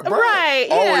Brian out. Brian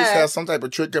always has some type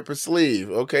of trick up his sleeve,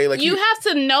 okay? Like you have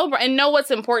to know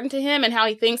what's important to him and how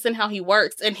he thinks and how he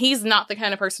works. And he's not the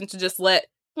kind of person to just let,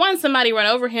 one, somebody run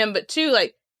over him, but two,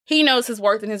 he knows his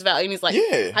worth and his value. And he's like,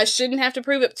 I shouldn't have to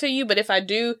prove it to you, but if I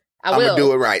do, I'm going to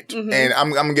do it right. Mm-hmm. And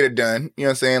I'm going to get it done. You know what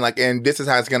I'm saying? And this is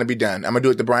how it's going to be done. I'm going to do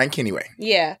it the Brian Kinney way.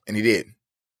 Yeah. And he did.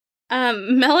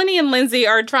 Melanie and Lindsay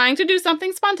are trying to do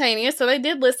something spontaneous, so they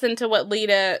did listen to what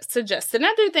Lita suggested. And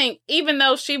I do think, even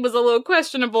though she was a little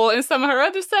questionable in some of her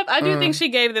other stuff, I do think she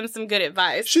gave them some good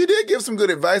advice. She did give some good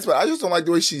advice, but I just don't like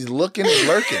the way she's looking and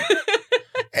lurking.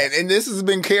 And this has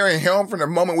been carrying him from the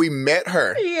moment we met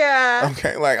her. Yeah.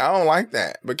 Okay, I don't like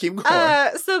that. But keep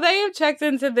going. So they have checked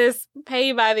into this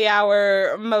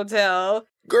pay-by-the-hour motel.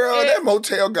 Girl, that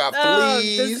motel got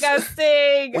fleas.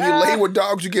 Disgusting. When you lay with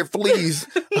dogs, you get fleas.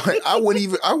 I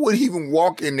wouldn't even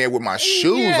walk in there with my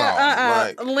shoes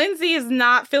on. Lindsay is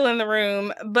not filling the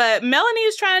room, but Melanie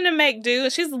is trying to make do.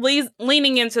 She's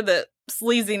leaning into the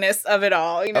sleaziness of it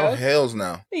all, Oh, hells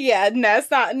no. Yeah, no, it's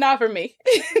not for me.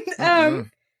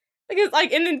 Because,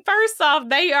 and then first off,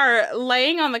 they are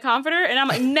laying on the comforter, and I'm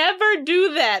like, never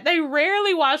do that. They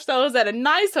rarely watch those at a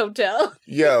nice hotel.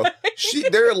 Yo,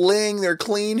 they're laying their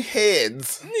clean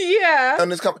heads. Yeah. On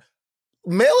this comforter.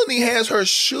 Melanie has her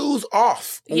shoes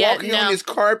off, walking on this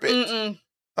carpet. Mm-mm.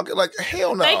 Okay,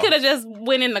 hell no. They could have just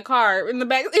went in the car, in the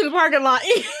parking lot.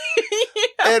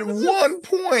 At one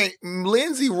point,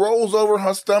 Lindsay rolls over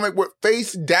her stomach with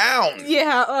face down.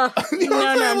 Yeah.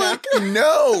 No.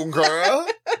 No, girl.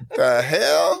 The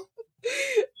hell?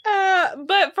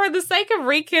 But for the sake of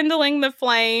rekindling the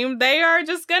flame, they are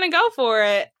just going to go for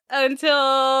it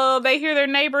until they hear their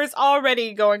neighbors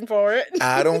already going for it.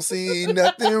 I don't see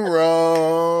nothing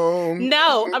wrong.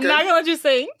 No, okay. I'm not going to let you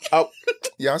sing. Oh,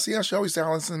 y'all see how she always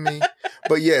silencing me?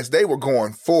 But yes, they were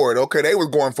going for it. Okay, they were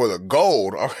going for the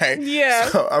gold. All right. Yeah.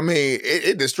 So,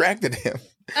 it distracted him.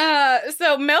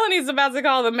 So Melanie's about to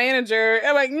call the manager.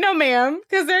 I'm like, no, ma'am,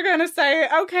 because they're going to say,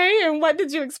 okay, and what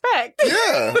did you expect?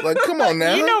 Yeah, come on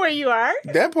now. You know where you are.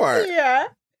 That part. Yeah.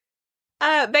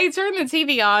 They turn the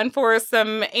TV on for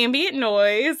some ambient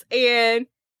noise, and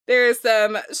there's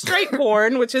some straight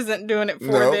porn, which isn't doing it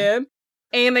for them.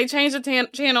 And they change the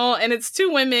channel, and it's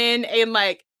two women, and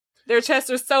like their chests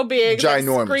are so big,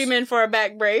 ginormous, screaming for a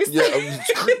back brace. Yeah,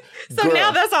 so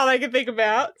now that's all they can think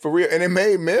about. For real, and it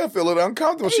made Mel feel a little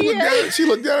uncomfortable. She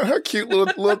looked down at her cute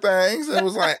little things, and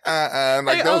was like,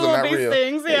 like those are not real.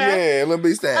 Things, little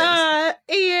bee things.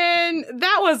 And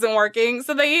that wasn't working,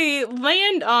 so they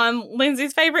land on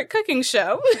Lindsay's favorite cooking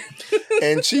show.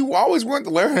 And she always wanted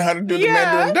to learn how to do the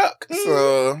Mandarin duck,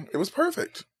 so it was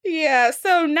perfect. Yeah,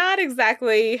 so not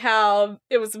exactly how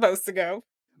it was supposed to go.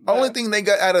 Only thing they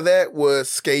got out of that was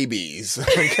scabies.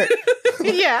 Okay?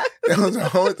 Yeah. That was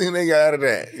the only thing they got out of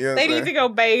that. You know they need to go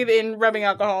bathe in rubbing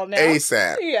alcohol now.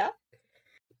 ASAP. Yeah.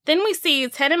 Then we see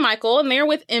Ted and Michael, and they're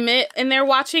with Emmett, and they're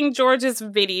watching George's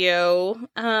video.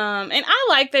 And I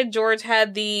like that George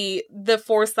had the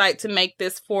foresight to make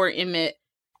this for Emmett.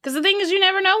 Because the thing is, you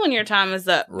never know when your time is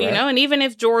up, right. You know? And even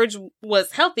if George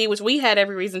was healthy, which we had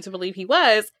every reason to believe he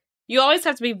was, you always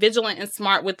have to be vigilant and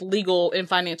smart with legal and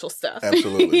financial stuff.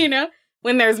 Absolutely. You know?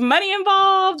 When there's money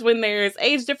involved, when there's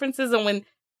age differences, and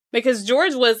because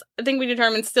George was, I think we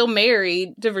determined, still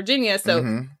married to Virginia,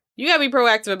 so you gotta be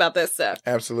proactive about that stuff.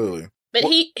 Absolutely. But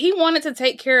he wanted to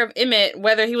take care of Emmett,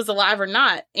 whether he was alive or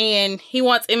not, and he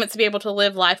wants Emmett to be able to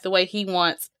live life the way he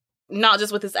wants, not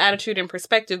just with his attitude and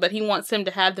perspective, but he wants him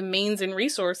to have the means and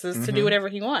resources to do whatever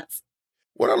he wants.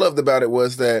 What I loved about it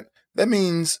was that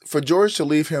means for George to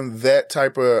leave him that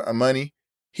type of money,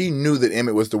 he knew that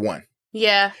Emmett was the one.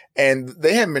 Yeah. And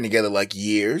they hadn't been together like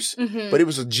years, but it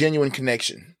was a genuine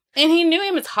connection. And he knew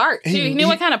Emmett's heart, too. He knew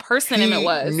what kind of person Emmett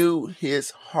was. He knew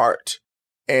his heart.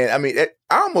 And, I mean, I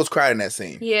almost cried in that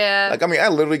scene. Yeah. Like, I mean, I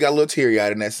literally got a little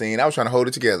teary-eyed in that scene. I was trying to hold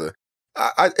it together.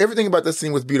 Everything about that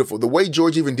scene was beautiful. The way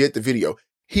George even did the video,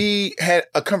 he had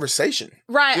a conversation.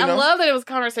 Right. You know? I love that it was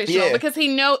conversational because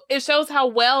it shows how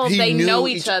well they know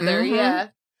each other. Yeah.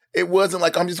 It wasn't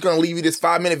like, I'm just going to leave you this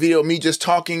 5-minute video of me just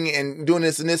talking and doing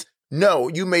this and this. No,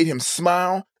 you made him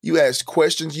smile. You asked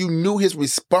questions. You knew his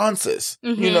responses.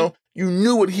 You know, you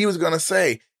knew what he was going to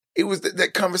say. It was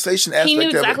that conversation aspect. He knew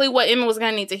exactly what Emmett was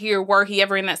going to need to hear were he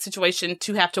ever in that situation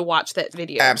to have to watch that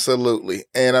video. Absolutely.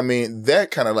 And I mean,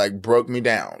 that kind of like broke me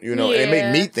down, you know, and it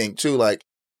made me think too, like,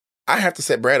 I have to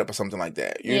set Brad up or something like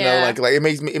that. You know, like it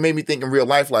made me think in real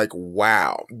life, like,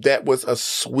 wow, that was a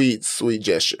sweet, sweet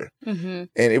gesture. And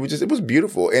it was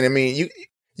beautiful. And I mean,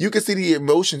 you could see the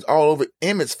emotions all over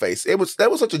Emmett's face. That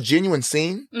was such a genuine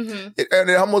scene. And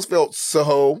it almost felt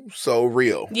so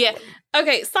real. Yeah.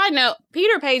 Okay, side note,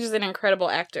 Peter Page is an incredible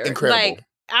actor. Incredible. Like,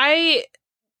 I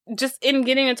just, in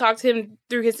getting to talk to him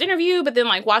through his interview, but then,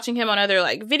 like, watching him on other,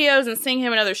 like, videos and seeing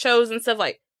him in other shows and stuff,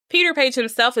 like, Peter Page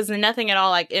himself is nothing at all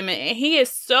like Emmett. And he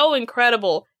is so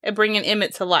incredible at bringing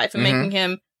Emmett to life and making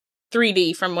him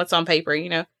 3D from what's on paper, you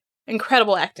know?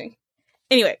 Incredible acting.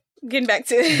 Anyway, getting back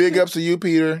to... Big ups to you,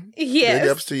 Peter. Yes. Big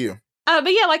ups to you. But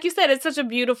yeah, like you said, it's such a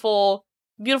beautiful,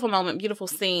 beautiful moment, beautiful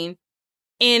scene.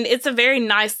 And it's a very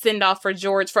nice send-off for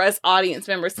George, for us audience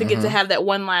members, to get to have that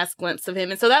one last glimpse of him.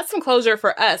 And so that's some closure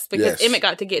for us, because Emmett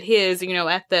got to get his, you know,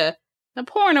 at the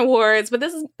porn awards. But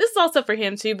this is also for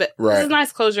him, too. But this is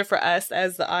nice closure for us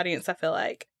as the audience, I feel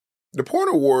like. The porn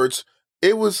awards,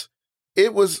 it was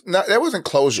not, that wasn't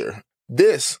closure.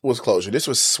 This was closure. This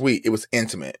was sweet. It was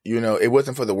intimate. You know, it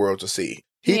wasn't for the world to see.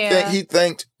 He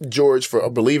thanked George for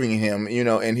believing in him, you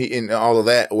know, and all of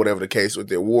that, or whatever the case with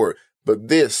the award. But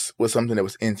this was something that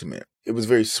was intimate. It was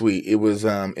very sweet. It was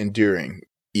enduring.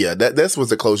 Yeah, that was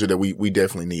the closure that we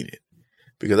definitely needed.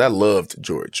 Because I loved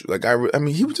George. Like, I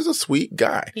mean, he was just a sweet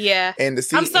guy. Yeah. And to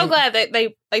see I'm so glad that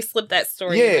they slipped that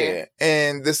story in there.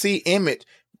 And to see Emmett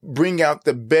bring out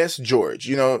the best George,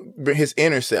 you know, his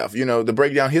inner self, you know, to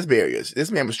break down his barriers.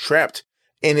 This man was trapped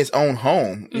in his own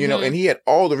home, you know, and he had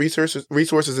all the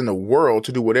resources in the world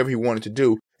to do whatever he wanted to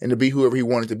do and to be whoever he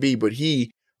wanted to be, but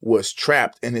he was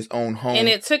trapped in his own home. And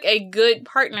it took a good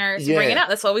partner to bring it out.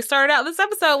 That's what we started out this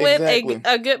episode with. Exactly.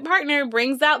 A good partner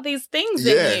brings out these things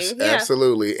in you. Yes,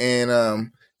 absolutely.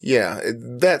 And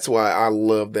that's why I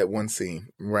love that one scene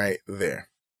right there.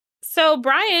 So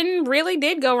Brian really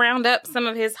did go round up some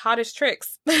of his hottest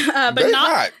tricks, but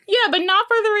not hot. Yeah, but not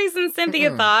for the reason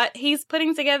Cynthia thought. He's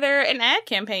putting together an ad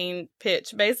campaign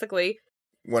pitch, basically.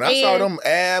 When I saw them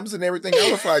abs and everything,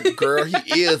 I was like, girl,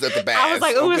 he is at the back. I was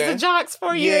like, ooh, it's the jocks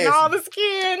for you and all the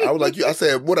skin. I was like, I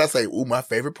said, what'd I say? Ooh, my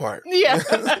favorite part. Yeah.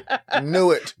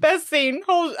 Knew it. Best scene,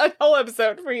 a whole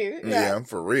episode for you. Yeah,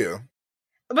 for real.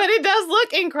 But it does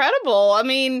look incredible. I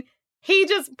mean, he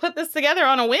just put this together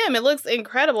on a whim. It looks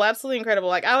incredible, absolutely incredible.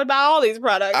 Like, I would buy all these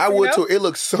products. I would too. It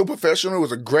looks so professional. It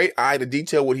was a great eye to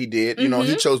detail what he did. You know,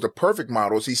 he chose the perfect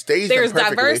models. He staged them perfectly.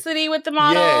 There's diversity with the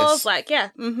models.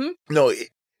 Yes. No,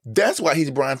 that's why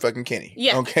he's Brian fucking Kenny.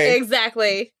 Yeah, okay?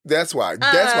 Exactly. That's why.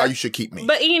 That's why you should keep me.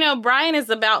 But, Brian is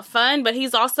about fun, but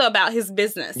he's also about his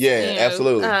business. Yeah,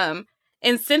 absolutely.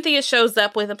 And Cynthia shows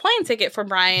up with a plane ticket for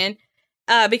Brian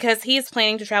because he is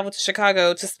planning to travel to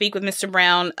Chicago to speak with Mr.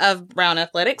 Brown of Brown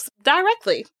Athletics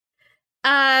directly.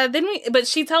 But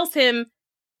she tells him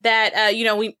that,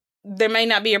 there may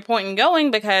not be a point in going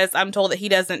because I'm told that he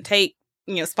doesn't take,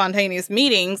 spontaneous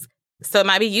meetings. So it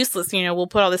might be useless. We'll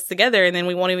put all this together and then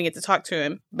we won't even get to talk to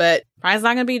him. But Brian's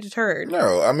not going to be deterred.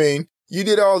 No, I mean, you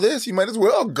did all this. You might as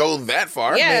well go that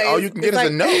far. Yeah, I mean, all you can get is a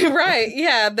no. Right.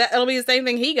 Yeah. That'll be the same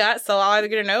thing he got. So I'll either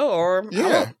get a no or I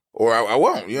won't. Or I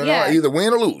won't. Either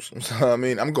win or lose. So, I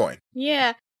mean, I'm going.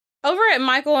 Yeah. Over at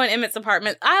Michael and Emmett's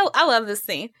apartment, I love this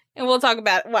scene. And we'll talk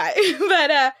about why.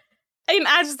 But and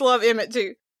I just love Emmett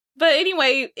too. But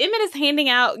anyway, Emmett is handing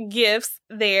out gifts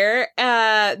there.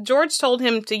 George told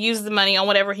him to use the money on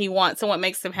whatever he wants and what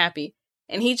makes him happy.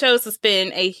 And he chose to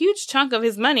spend a huge chunk of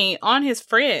his money on his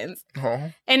friends.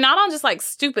 Oh. And not on just like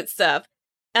stupid stuff.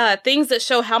 Things that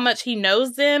show how much he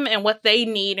knows them and what they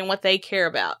need and what they care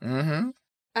about. Mm-hmm.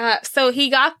 So he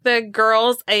got the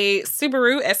girls a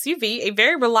Subaru SUV, a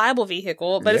very reliable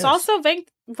vehicle, but it's also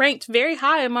ranked very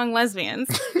high among lesbians.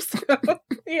 So,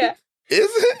 yeah. Is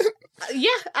it? Yeah,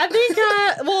 I think,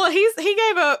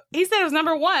 he said it was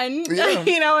number one, in the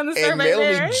survey. And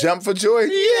Melanie jumped for joy. Yeah.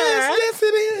 Yes, it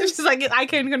is. She's like, I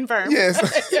can confirm.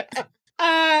 Yes.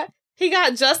 He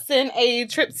got Justin a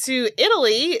trip to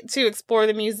Italy to explore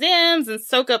the museums and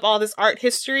soak up all this art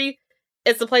history.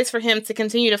 It's a place for him to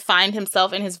continue to find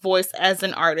himself and his voice as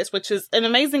an artist, which is an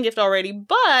amazing gift already.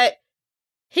 But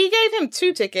he gave him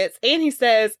 2 tickets, and he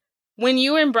says, when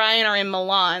you and Brian are in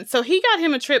Milan. So he got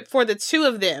him a trip for the 2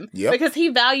 of them because he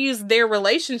values their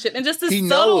relationship in just this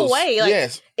subtle way.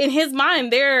 Like, in his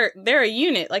mind, they're a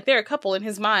unit. Like, they're a couple in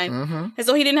his mind. Mm-hmm. And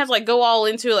so he didn't have to, go all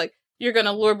into, you're going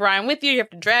to lure Brian with you. You have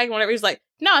to drag him, whatever. He's like,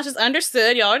 no, it's just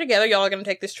understood. Y'all are together. Y'all are going to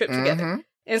take this trip together.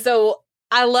 And so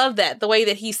I love that, the way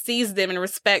that he sees them and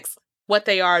respects what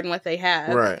they are and what they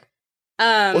have. Right.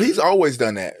 Well, he's always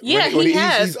done that. Yeah, he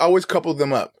has. He's always coupled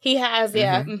them up. He has,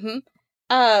 yeah. Mm-hmm.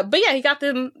 But yeah, he got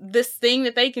them this thing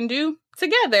that they can do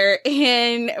together.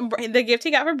 And the gift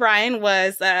he got for Brian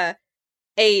was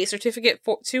a certificate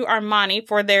to Armani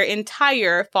for their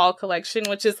entire fall collection,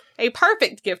 which is a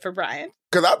perfect gift for Brian.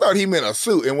 Because I thought he meant a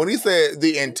suit. And when he said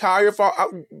the entire fall,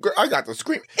 I got to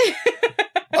scream.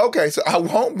 Okay, so I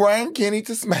want Brian Kenny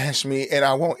to smash me, and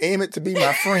I want Emmett to be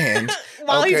my friend.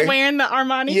 While he's wearing the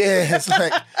Armani? Yeah, it's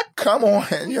like, come on.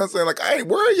 You know what I'm saying? Like, hey,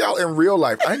 where are y'all in real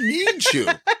life? I need you.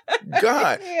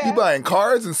 God, you buying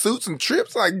cars and suits and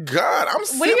trips? Like, God, I'm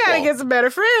simple. We gotta get some better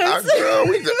friends. Girl,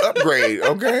 we need to upgrade,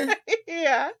 okay?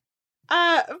 Yeah.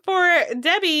 For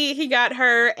Debbie, he got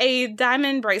her a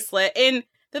diamond bracelet. And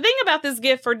the thing about this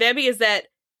gift for Debbie is that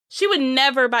she would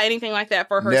never buy anything like that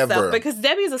for herself. Never. Because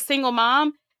Debbie is a single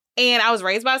mom, and I was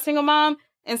raised by a single mom,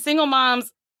 and single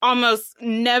moms almost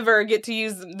never get to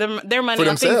use their money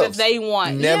on things that they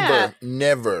want.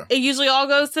 Never. It usually all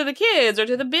goes to the kids or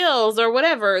to the bills or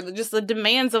whatever, just the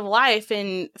demands of life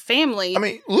and family. I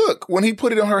mean, look, when he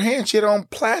put it on her hand, she had on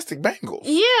plastic bangles.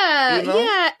 Yeah,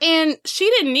 yeah. And she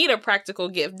didn't need a practical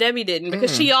gift. Debbie didn't,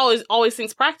 because she always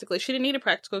thinks practically. She didn't need a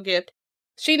practical gift.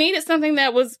 She needed something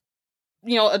that was,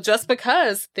 a just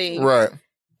because thing. Right.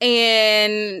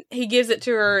 And he gives it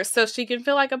to her so she can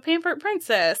feel like a pampered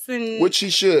princess, and which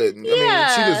she should. Yeah.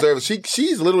 I mean, she deserves.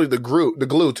 She's literally the glue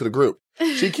to the group.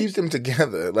 She keeps them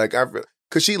together,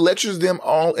 because she lectures them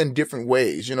all in different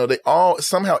ways. They all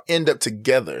somehow end up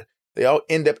together. They all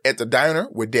end up at the diner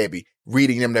with Debbie,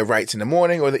 reading them their rights in the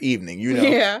morning or the evening.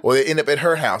 Or they end up at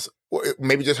her house, or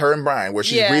maybe just her and Brian, where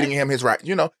she's reading him his rights.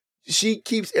 She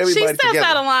keeps everybody together. She steps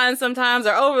out of line sometimes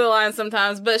or over the line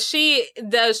sometimes, but she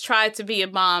does try to be a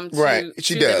mom to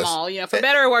she does. Them all, for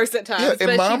better or worse at times. Yeah,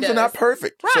 and moms are not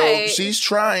perfect. Right. So she's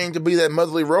trying to be that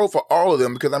motherly role for all of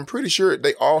them, because I'm pretty sure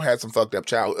they all had some fucked up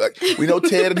childhood. Like, we know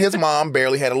Ted and his mom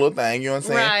barely had a little thing, you know what I'm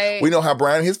saying? Right. We know how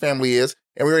Brian and his family is,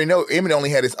 and we already know Emmett only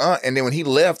had his aunt, and then when he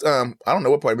left, I don't know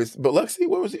what part of it, but Lexi,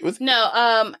 what was it?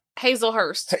 No,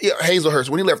 Hazelhurst. Yeah, Hazelhurst.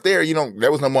 When he left there,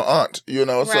 there was no more aunt,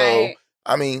 Right. So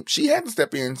I mean, she had to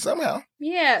step in somehow.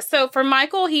 Yeah. So for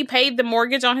Michael, he paid the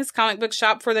mortgage on his comic book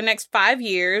shop for the next 5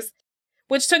 years,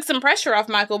 which took some pressure off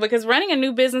Michael, because running a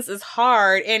new business is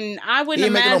hard. And I wouldn't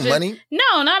imagine. Making no money?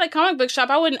 No, not a comic book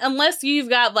shop. I wouldn't, unless you've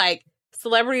got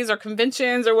celebrities or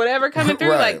conventions or whatever coming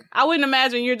through. Right. I wouldn't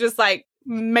imagine you're just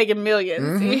making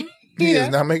millions. Mm-hmm. He is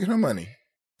not making no money.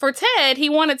 For Ted, he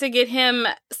wanted to get him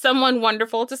someone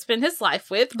wonderful to spend his life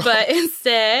with, but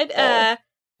instead,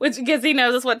 because he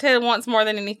knows that's what Ted wants more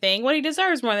than anything, what he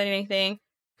deserves more than anything.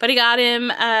 But he got him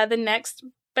the next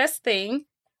best thing.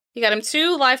 He got him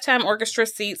 2 lifetime orchestra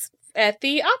seats at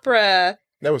the opera.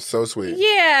 That was so sweet.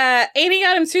 Yeah, and he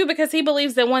got him 2 because he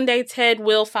believes that one day Ted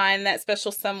will find that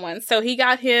special someone. So he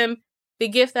got him the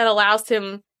gift that allows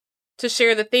him to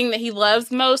share the thing that he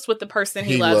loves most with the person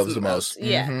he loves the most.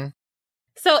 Yeah. Mm-hmm.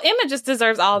 So Emmett just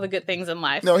deserves all the good things in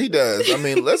life. No, he does. I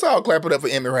mean, let's all clap it up for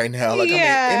Emmett right now. Like,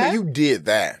 yeah. I mean, Emmett, you did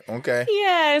that, okay?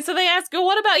 Yeah, and so they ask, well,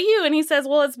 what about you? And he says,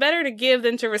 well, it's better to give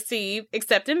than to receive,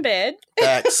 except in bed.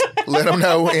 Facts. Let them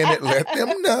know, Emmett. Let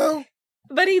them know.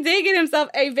 But he did get himself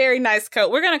a very nice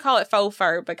coat. We're going to call it faux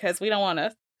fur because we don't want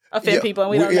to offend people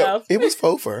and we don't know. It was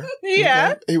faux fur.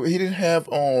 Yeah. Okay? He didn't have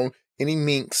on any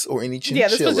minks or any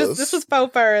chinchillas. Yeah, this was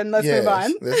faux fur, and let's move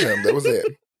on. That's him. That was it.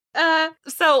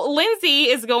 So Lindsay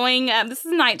is going, this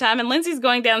is nighttime, and Lindsay's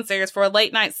going downstairs for a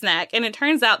late night snack, and it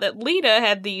turns out that Lita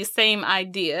had the same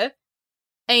idea.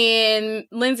 And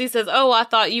Lindsay says, oh, I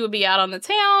thought you would be out on the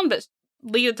town, but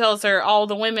Lita tells her all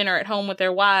the women are at home with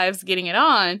their wives getting it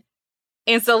on.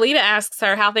 And so Lita asks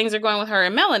her how things are going with her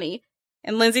and Melanie.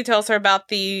 And Lindsay tells her about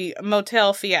the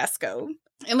motel fiasco.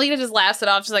 And Lita just laughs it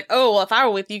off. She's like, oh, well, if I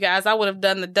were with you guys, I would have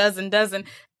done the dozen.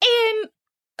 And,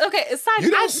 okay, aside, you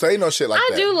don't say no shit like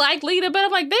that. I do like Lita, but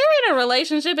I'm like, they're in a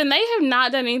relationship and they have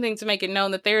not done anything to make it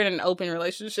known that they're in an open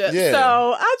relationship. Yeah.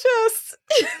 So I just...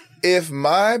 If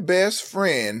my best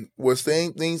friend was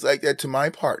saying things like that to my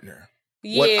partner,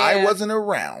 when I wasn't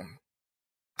around,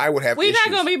 I would have issues. We're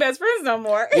not going to be best friends no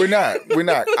more. We're not.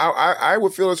 I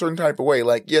would feel a certain type of way.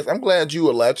 Like, yes, I'm glad you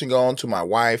are latching on to my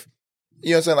wife. You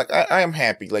know what I'm saying? Like, I am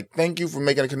happy. Like, thank you for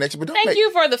making a connection. But thank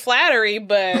you for the flattery,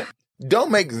 but...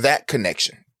 Don't make that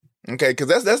connection. Okay?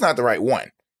 Because that's not the right one.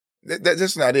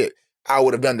 That's not it. I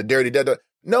would have done the dirty...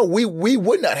 No, we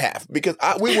would not have. Because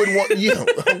we wouldn't want you.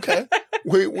 Okay?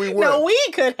 We would. No, we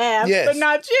could have, but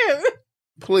not you.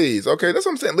 Please. Okay? That's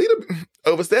what I'm saying. Lita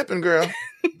overstepping, girl.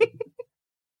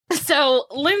 So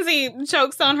Lindsay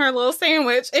chokes on her little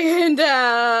sandwich, and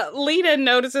Lita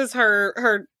notices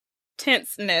her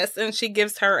tenseness, and she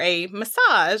gives her a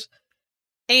massage.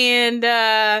 And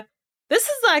this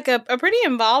is like a pretty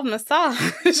involved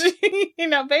massage. You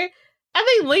know,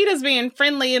 I think Lita's being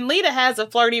friendly, and Lita has a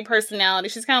flirty personality.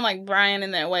 She's kind of like Brian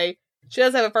in that way. She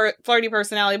does have a flirty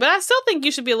personality, but I still think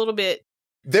you should be a little bit...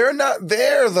 They're not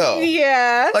there, though.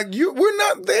 Yeah. Like, we're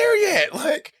not there yet.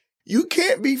 Like... You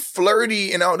can't be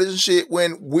flirty and all this shit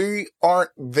when we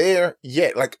aren't there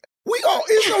yet. Like,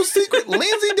 it's no secret.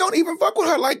 Lindsay don't even fuck with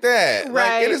her like that. Right.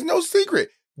 Like, it is no secret.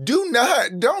 Don't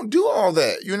do all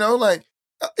that. You know, like,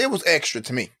 it was extra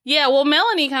to me. Yeah, well,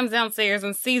 Melanie comes downstairs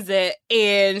and sees it,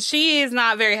 and she is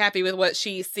not very happy with what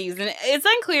she sees. And it's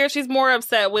unclear if she's more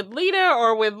upset with Lita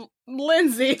or with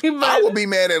Lindsay. But... I would be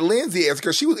mad at Lindsay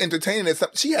because she was entertaining at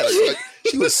something. She had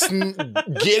she was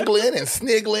giggling and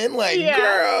sniggling like,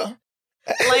 girl.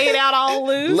 Laid out all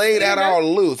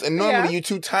loose. And normally you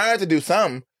too tired to do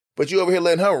something, but you over here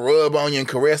letting her rub on you and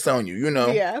caress on you, you know.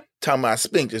 Yeah. Talking about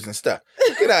sphincters and stuff.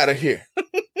 Get out of here.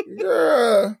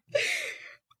 Girl.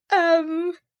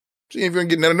 She ain't even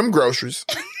getting none of them groceries.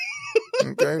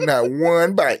 Okay, not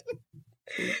one bite.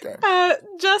 Okay.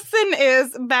 Justin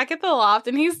is back at the loft,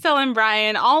 and he's telling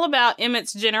Brian all about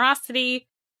Emmett's generosity.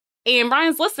 And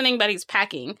Brian's listening, but he's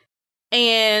packing.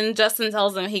 And Justin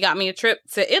tells him he got me a trip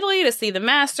to Italy to see the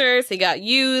Masters. He got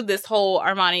you this whole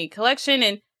Armani collection.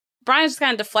 And Brian's just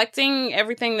kind of deflecting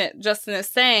everything that Justin is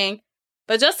saying.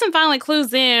 But Justin finally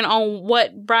clues in on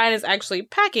what Brian is actually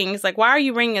packing. He's like, why are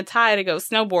you bringing a tie to go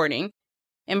snowboarding?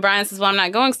 And Brian says, well, I'm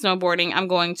not going snowboarding. I'm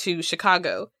going to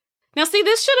Chicago. Now, see,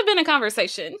 this should have been a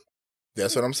conversation.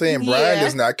 That's what I'm saying. Brian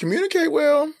does not communicate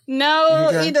well.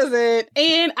 No, he doesn't.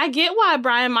 And I get why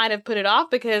Brian might have put it off,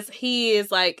 because he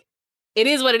is like, it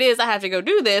is what it is. I have to go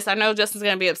do this. I know Justin's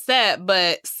going to be upset,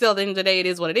 but still, at the end of the day, it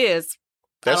is what it is.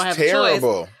 That's I don't have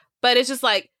terrible. A choice. But it's just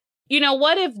like, you know,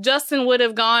 what if Justin would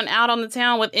have gone out on the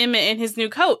town with Emmett in his new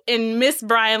coat and missed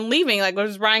Brian leaving? Like,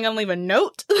 was Brian going to leave a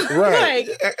note? Right.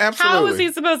 Like, absolutely. How was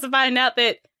he supposed to find out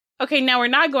that, okay, now we're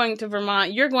not going to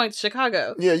Vermont, you're going to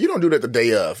Chicago? Yeah, you don't do that the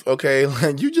day of, okay?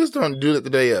 Like, you just don't do that the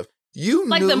day of. You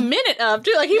like knew, the minute of,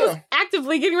 dude. Like, he was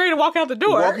actively getting ready to walk out the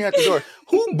door. Walking out the door.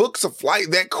 Who books a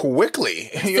flight that quickly?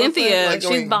 You Cynthia. Like,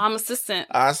 she's bomb assistant.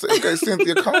 I said, okay,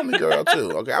 Cynthia, call me, girl,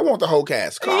 too. Okay, I want the whole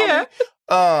cast. Call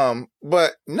me.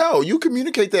 But no, you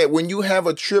communicate that when you have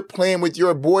a trip planned with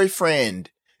your boyfriend.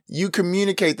 You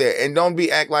communicate that, and don't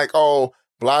act like, oh,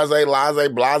 blase,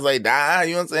 die.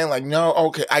 You know what I'm saying? Like, no,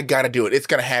 okay, I gotta do it. It's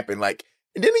gonna happen. Like,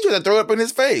 And then he tried to throw it up in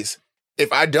his face.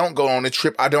 If I don't go on a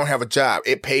trip, I don't have a job.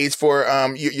 It pays for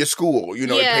your school. You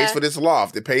know, It pays for this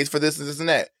loft. It pays for this and this and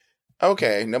that.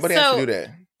 Okay, nobody has to do that.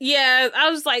 Yeah,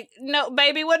 I was like, no,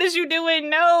 baby, what is you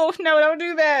doing? No, don't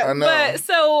do that. I know. But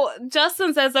so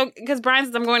Justin says, because Brian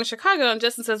says, I'm going to Chicago. And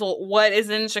Justin says, well, what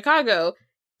is in Chicago?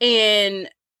 And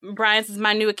Brian says,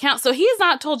 my new account. So he has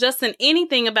not told Justin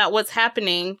anything about what's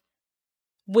happening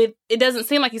with, it doesn't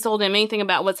seem like he's told him anything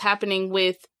about what's happening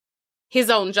with his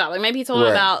own job. Like maybe he told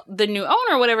him about the new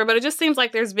owner or whatever, but it just seems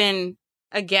like there's been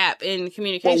a gap in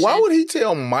communication. Well, why would he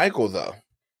tell Michael, though?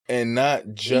 And not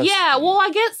just... Yeah, well, I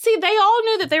guess, see, they all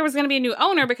knew that there was going to be a new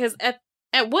owner because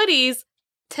at Woody's,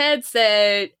 Ted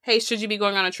said, hey, should you be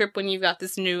going on a trip when you've got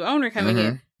this new owner coming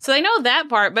in? So they know that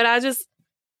part, but I feel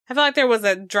like there was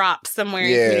a drop somewhere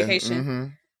in communication. Mm-hmm.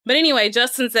 But anyway,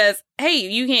 Justin says, hey,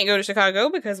 you can't go to Chicago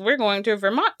because we're going to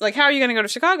Vermont. Like, how are you going to go to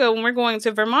Chicago when we're going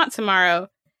to Vermont tomorrow?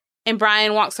 And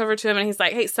Brian walks over to him and he's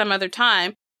like, hey, some other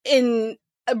time. And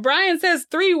Brian says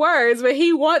 3 words, but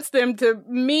he wants them to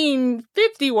mean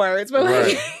 50 words. But,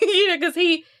 like, because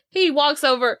he walks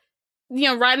over,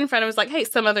 right in front of him, is like, hey,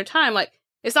 some other time. Like,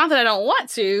 it's not that I don't want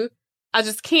to. I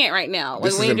just can't right now.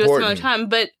 Like, we can do it some other time.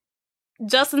 But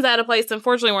Justin's at a place,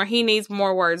 unfortunately, where he needs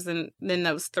more words than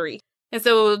those 3. And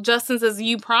so Justin says,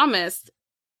 you promised.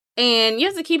 And you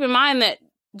have to keep in mind that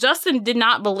Justin did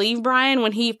not believe Brian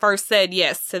when he first said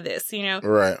yes to this,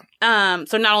 Right.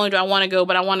 So not only do I want to go,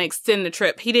 but I want to extend the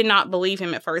trip. He did not believe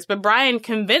him at first, but Brian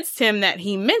convinced him that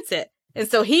he meant it.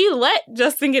 And so he let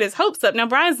Justin get his hopes up. Now,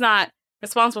 Brian's not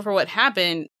responsible for what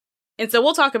happened. And so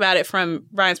we'll talk about it from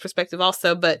Brian's perspective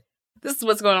also, but this is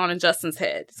what's going on in Justin's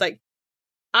head. It's like,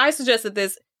 I suggested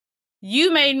this.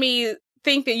 You made me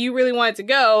think that you really wanted to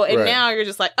go, and now you're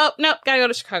just like, oh, nope, gotta go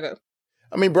to Chicago.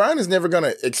 I mean, Brian is never going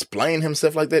to explain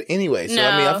himself like that anyway. So,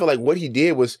 I mean, I feel like what he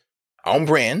did was on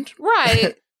brand.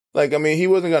 Right. Like, I mean, he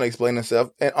wasn't going to explain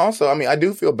himself. And also, I mean, I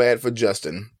do feel bad for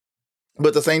Justin. But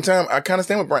at the same time, I kind of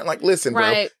stand with Brian. Like, listen,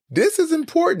 bro, this is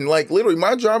important. Like, literally,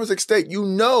 my job is at stake. You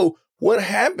know what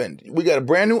happened. We got a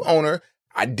brand new owner.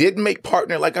 I didn't make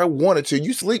partner like I wanted to.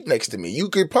 You sleep next to me. You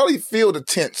could probably feel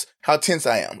how tense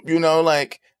I am.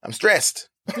 Like, I'm stressed.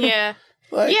 Yeah.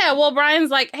 Well, Brian's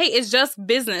like, hey, it's just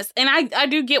business. And I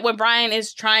do get what Brian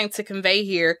is trying to convey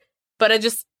here, but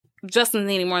Justin's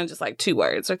needing more than just like 2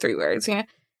 words or 3 words,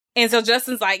 And so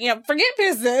Justin's like, forget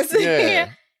business. Yeah.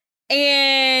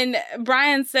 And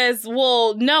Brian says,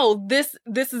 well, no, this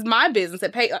is my business.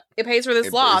 It pays for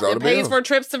this loft. It pays for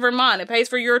trips to Vermont. It pays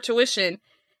for your tuition.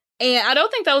 And I don't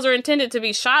think those are intended to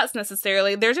be shots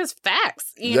necessarily. They're just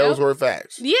facts. Those were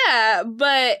facts. Yeah,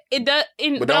 but it does.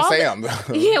 But don't say them.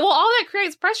 Yeah, well, all that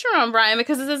creates pressure on Brian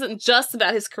because this isn't just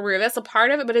about his career. That's a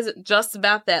part of it, but it isn't just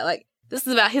about that. Like, this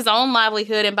is about his own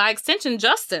livelihood and by extension,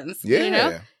 Justin's.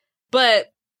 Yeah.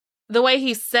 But the way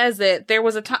he says it, there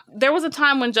was a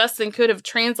time when Justin could have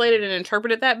translated and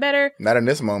interpreted that better. Not in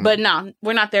this moment. But no,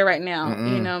 we're not there right now.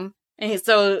 And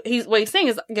what he's saying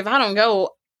is, if I don't go,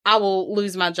 I will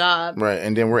lose my job. Right.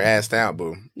 And then we're asked out,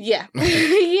 boo. Yeah.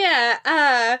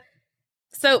 Yeah.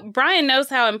 So Brian knows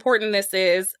how important this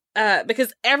is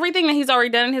because everything that he's already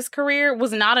done in his career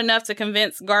was not enough to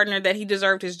convince Gardner that he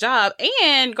deserved his job.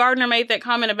 And Gardner made that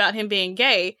comment about him being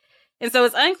gay. And so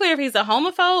it's unclear if he's a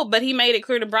homophobe, but he made it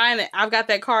clear to Brian that I've got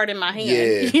that card in my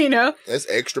hand. Yeah. That's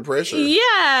extra pressure.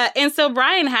 Yeah. And so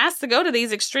Brian has to go to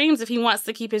these extremes if he wants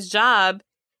to keep his job.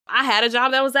 I had a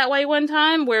job that was that way one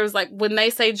time where it was like when they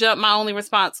say jump, my only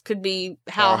response could be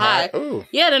how high. Ooh.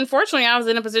 Yeah, and unfortunately, I was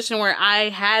in a position where I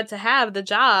had to have the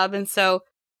job. And so,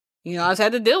 I just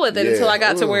had to deal with it until I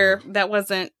got to where that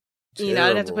wasn't, I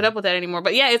didn't have to put up with that anymore.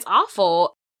 But yeah, it's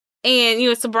awful.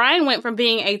 And, so Brian went from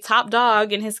being a top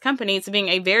dog in his company to being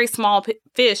a very small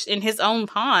fish in his own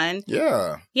pond.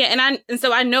 Yeah. Yeah, and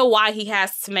so I know why he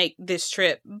has to make this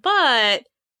trip. But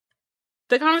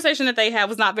the conversation that they had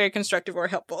was not very constructive or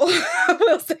helpful. I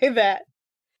will say that.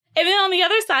 And then on the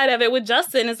other side of it with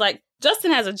Justin is like,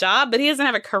 Justin has a job, but he doesn't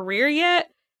have a career yet.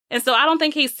 And so I don't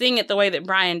think he's seeing it the way that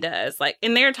Brian does. Like,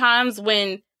 and there are times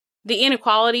when the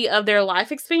inequality of their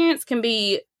life experience can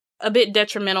be a bit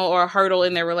detrimental or a hurdle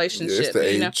in their relationship. Yeah,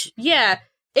 it's the age. Yeah,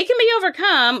 it can be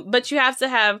overcome, but you have to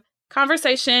have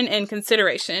conversation and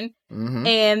consideration. Mm-hmm.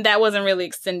 And that wasn't really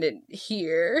extended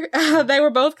here. They were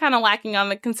both kind of lacking on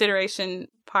the consideration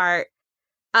part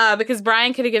because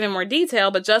Brian could have given more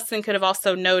detail, but Justin could have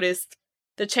also noticed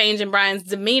the change in Brian's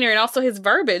demeanor and also his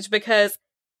verbiage because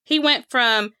he went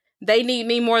from they need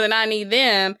me more than I need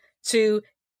them to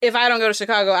if I don't go to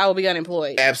Chicago, I will be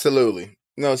unemployed. Absolutely.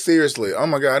 No, seriously. Oh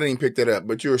my God, I didn't even pick that up,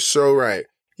 but you're so right.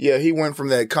 Yeah, he went from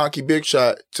that cocky big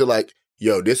shot to like,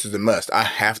 yo, this is a must. I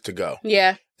have to go.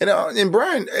 Yeah. And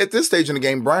Brian, at this stage in the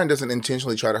game, Brian doesn't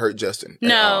intentionally try to hurt Justin.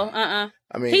 No,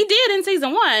 I mean, he did in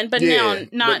season 1, but now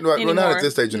not anymore. Well, not at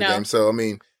this stage in the game. So, I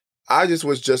mean, I just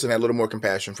wish Justin had a little more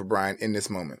compassion for Brian in this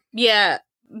moment. Yeah.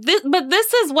 But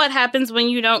this is what happens when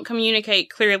you don't communicate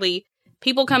clearly.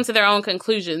 People come to their own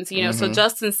conclusions, you know. So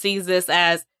Justin sees this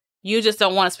as, you just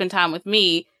don't want to spend time with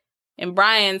me. And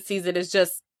Brian sees it as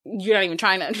just, you're not even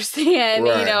trying to understand.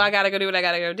 Right. You know, I got to go do what I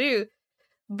got to go do.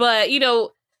 But, you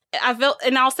know, I felt,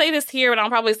 and I'll say this here, and I'll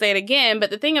probably say it again, but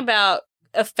the thing about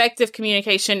effective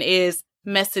communication is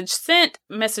message sent,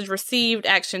 message received,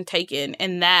 action taken,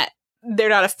 and that they're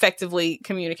not effectively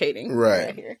communicating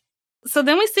right here. So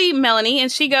then we see Melanie,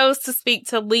 and she goes to speak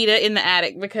to Lita in the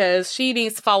attic because she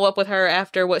needs to follow up with her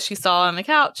after what she saw on the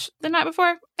couch the night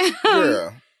before.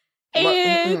 Yeah. But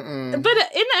in the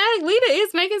attic, Lita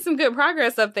is making some good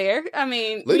progress up there. I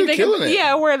mean, Lita killing it.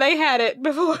 Yeah, where they had it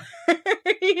before.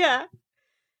 Yeah.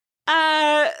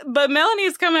 But Melanie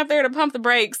is coming up there to pump the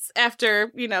brakes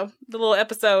after, you know, the little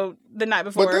episode the night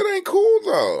before. But that ain't cool,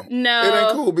 though. No. It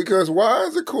ain't cool, because why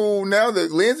is it cool now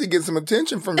that Lindsay gets some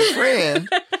attention from your friend?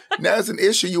 Now it's an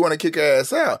issue, you want to kick her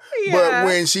ass out. Yeah. But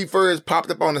when she first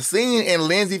popped up on the scene and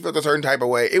Lindsay felt a certain type of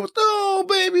way, it was, oh,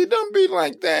 baby, don't be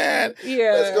like that.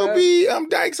 Yeah. Let's go be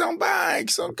dykes on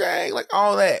bikes, okay? Like,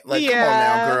 all that. Like, come on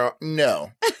now, girl.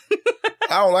 No.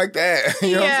 I don't like that.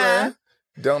 You know what I'm saying?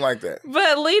 Don't like that.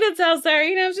 But Lita tells her,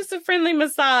 you know, it's just a friendly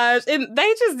massage. And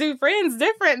they just do friends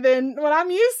different than what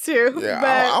I'm used to. Yeah, but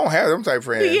I don't have them type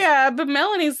friends. Yeah, but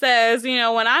Melanie says, you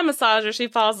know, when I massage her, she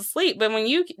falls asleep. But when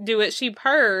you do it, she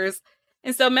purrs.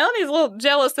 And so Melanie's a little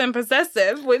jealous and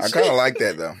possessive. Which, I kind of like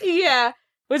that, though. Yeah.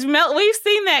 Which we've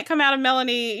seen that come out of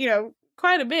Melanie, you know,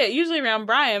 quite a bit. Usually around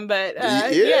Brian, but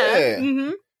yeah.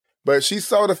 Mm-hmm. But she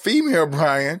saw the female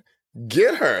Brian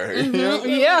get her. Mm-hmm. You know?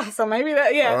 Yeah, so maybe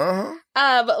that, yeah.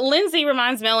 But Lindsay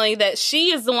reminds Melanie that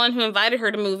she is the one who invited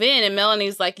her to move in, and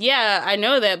Melanie's like, yeah, I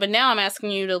know that, but now I'm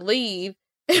asking you to leave.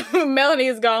 Melanie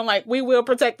is going like, we will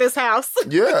protect this house.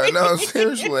 Yeah, no,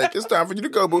 seriously, like, it's time for you to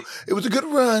go, boo. It was a good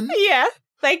run. Yeah,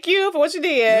 thank you for what you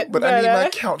did. Yeah, but I need my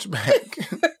couch back.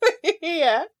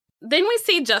 Yeah. Then we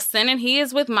see Justin, and he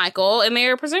is with Michael, and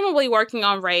they're presumably working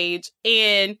on Rage,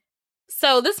 and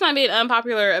so this might be an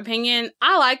unpopular opinion.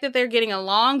 I like that they're getting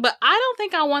along, but I don't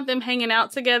think I want them hanging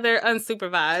out together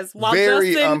unsupervised. While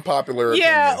Very Justin, unpopular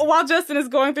yeah, opinion. While Justin is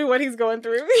going through what he's going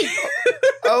through.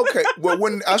 Okay, well,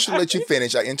 when I should let you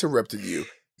finish. I interrupted you.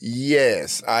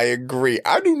 Yes, I agree.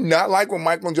 I do not like when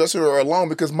Michael and Justin are alone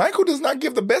because Michael does not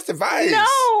give the best advice.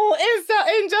 No,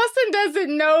 and Justin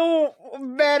doesn't know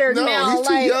better now. No, he's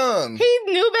too young. He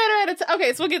knew better at a time.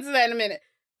 Okay, so we'll get to that in a minute.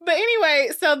 But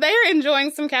anyway, so they're enjoying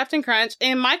some Captain Crunch,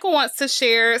 and Michael wants to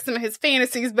share some of his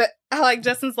fantasies, but I like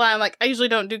Justin's line, like, I usually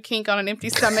don't do kink on an empty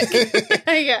stomach.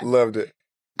 Yeah. Loved it.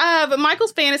 But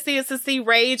Michael's fantasy is to see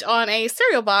Rage on a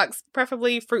cereal box,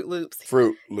 preferably Fruit Loops.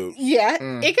 Fruit Loops. Yeah,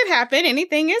 It could happen.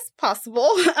 Anything is possible.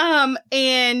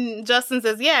 And Justin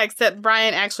says, yeah, except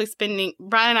Brian and I actually spending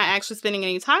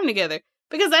any time together,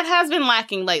 because that has been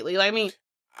lacking lately. Like, I mean,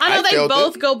 I know they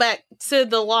both go back to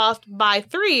the loft by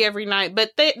 3 every night,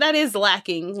 but that is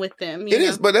lacking with them. It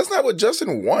is, but that's not what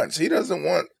Justin wants. He doesn't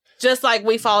want... Just like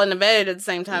we fall into bed at the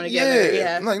same time together.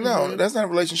 Yeah. Like, no, that's not a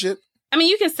relationship. I mean,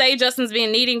 you can say Justin's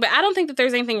being needing, but I don't think that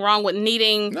there's anything wrong with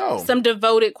needing some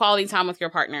devoted quality time with your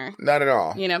partner. Not at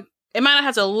all. You know, it might not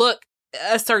have to look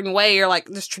a certain way or like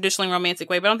this traditionally romantic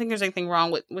way, but I don't think there's anything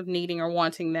wrong with needing or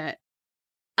wanting that.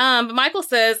 But Michael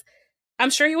says, I'm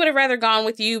sure he would have rather gone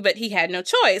with you, but he had no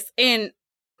choice. And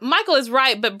Michael is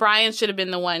right, but Brian should have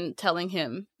been the one telling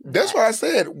him. That's why I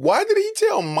said, why did he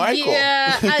tell Michael?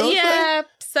 Yeah, you know yeah.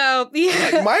 So,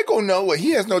 yeah. Like, Michael know what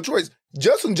he has no choice.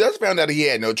 Justin just found out he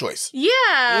had no choice.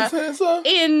 Yeah. You know so?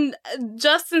 And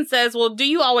Justin says, well, do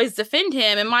you always defend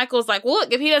him? And Michael's like, well,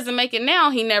 look, if he doesn't make it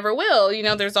now, he never will. You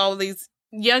know, there's all of these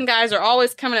young guys are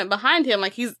always coming up behind him.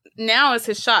 Like, now is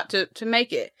his shot to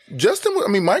make it.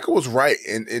 Michael was right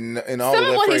in all some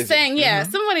of that what phrasing. He's saying, yeah.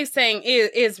 Some of what he's saying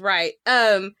is right.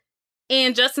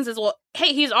 And Justin says, well,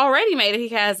 hey, he's already made it. He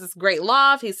has this great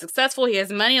loft. He's successful. He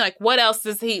has money. Like, what else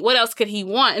could he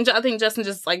want? And I think Justin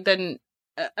just, like, doesn't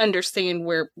understand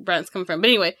where Brian's coming from. But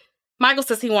anyway, Michael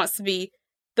says he wants to be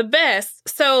the best.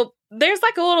 So there's,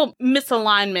 like, a little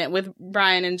misalignment with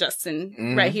Brian and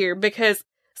Justin right here, because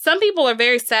some people are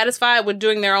very satisfied with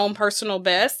doing their own personal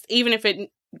best, even if it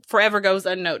forever goes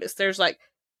unnoticed. There's like,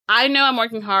 I know I'm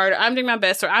working hard, I'm doing my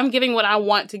best, or I'm giving what I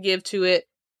want to give to it.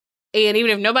 And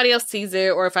even if nobody else sees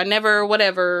it, or if I never,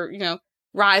 whatever,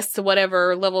 rise to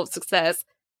whatever level of success,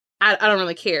 I don't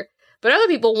really care. But other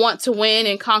people want to win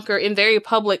and conquer in very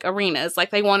public arenas. Like,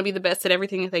 they want to be the best at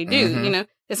everything that they do. Mm-hmm. You know,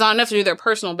 it's not enough to do their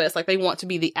personal best. Like, they want to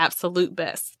be the absolute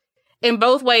best. And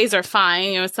both ways are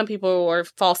fine. You know, some people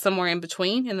fall somewhere in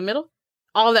between, in the middle.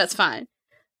 All that's fine.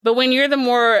 But when you're the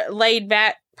more laid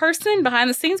back person, behind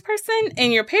the scenes person,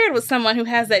 and you're paired with someone who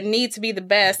has that need to be the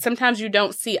best, sometimes you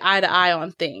don't see eye to eye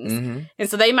on things. Mm-hmm. And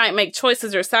so they might make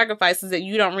choices or sacrifices that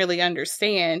you don't really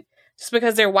understand just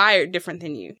because they're wired different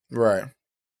than you. Right.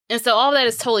 And so all that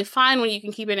is totally fine when you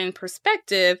can keep it in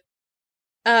perspective.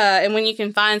 And when you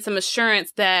can find some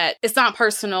assurance that it's not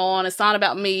personal and it's not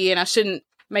about me and I shouldn't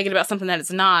make it about something that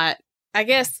it's not. I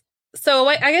guess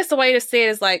the way to say it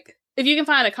is like, if you can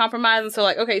find a compromise, and so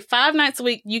like, okay, 5 nights a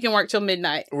week, you can work till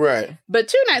midnight. Right. But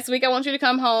 2 nights a week, I want you to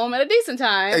come home at a decent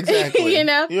time. Exactly. You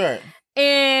know? Right.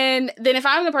 And then if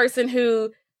I'm the person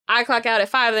who I clock out at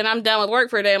 5, then I'm done with work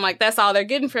for a day, I'm like, that's all they're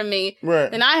getting from me.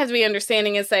 Right. Then I have to be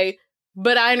understanding and say,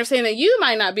 but I understand that you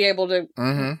might not be able to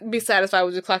be satisfied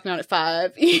with just clocking out at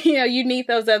 5. You know, you need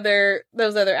those other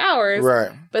hours.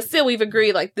 Right. But still, we've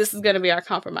agreed, like, this is going to be our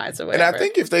compromise or whatever. And I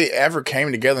think if they ever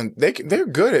came together, they're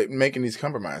good at making these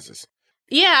compromises.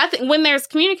 Yeah, I think when there's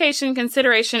communication,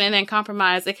 consideration, and then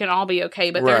compromise, it can all be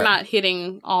okay. But they're not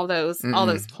hitting all those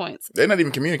points. They're not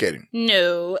even communicating.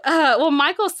 No. Well,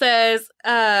 Michael says,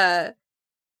 Michael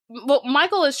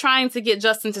is trying to get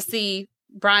Justin to see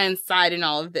Brian's side in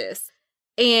all of this.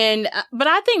 And, but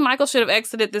I think Michael should have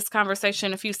exited this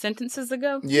conversation a few sentences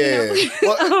ago. Yeah. You know?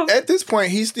 Well, at this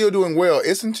point, he's still doing well.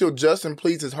 It's until Justin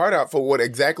pleads his heart out for what he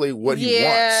wants.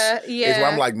 Yeah. Is where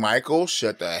I'm like, Michael,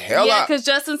 shut the hell up. Yeah, because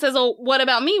Justin says, well, what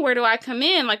about me? Where do I come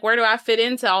in? Like, where do I fit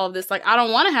into all of this? Like, I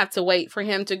don't want to have to wait for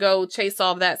him to go chase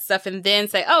all of that stuff and then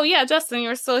say, oh, yeah, Justin,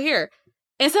 you're still here.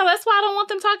 And so that's why I don't want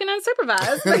them talking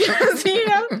unsupervised. Because, you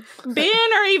know,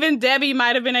 Ben or even Debbie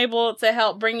might have been able to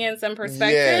help bring in some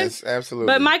perspective. Yes, absolutely.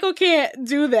 But Michael can't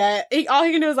do that. All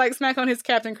he can do is, like, smack on his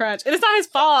Captain Crunch. And it's not his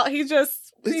fault. He's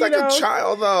like a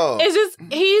child, though. It's just,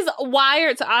 he's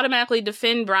wired to automatically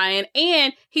defend Brian.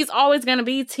 And he's always going to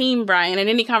be Team Brian in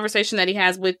any conversation that he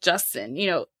has with Justin.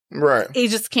 You know, right. He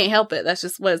just can't help it. That's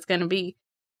just what it's going to be.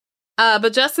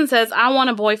 But Justin says, I want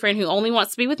a boyfriend who only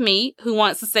wants to be with me, who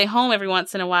wants to stay home every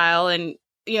once in a while, and,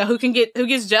 you know, who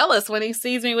gets jealous when he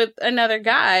sees me with another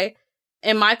guy.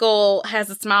 And Michael has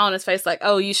a smile on his face like,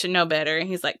 oh, you should know better. And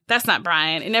he's like, that's not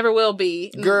Brian. It never will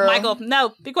be. And girl. Michael,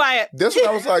 no, be quiet. That's when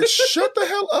I was like, shut the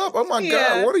hell up. Oh my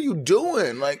God, what are you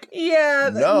doing? Like,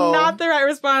 yeah, no. Not the right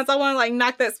response. I want to, like,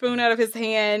 knock that spoon out of his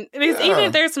hand. Because even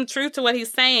if there's some truth to what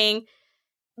he's saying,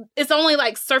 it's only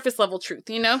like surface level truth,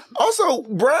 you know? Also,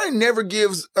 Brian never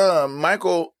gives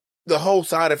Michael the whole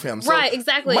side of him. So right,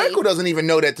 exactly. Michael doesn't even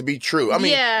know that to be true. I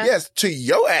mean, yes, to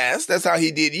your ass, that's how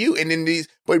he did you. And then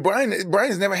but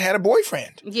Brian's never had a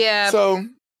boyfriend. Yeah. So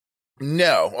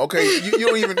no, okay, you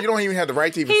don't even have the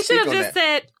right to even he speak on that. He should have just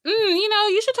said, you know,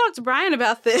 you should talk to Brian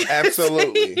about this.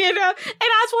 Absolutely. You know, and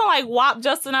I just want to, like, whop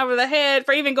Justin over the head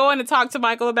for even going to talk to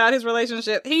Michael about his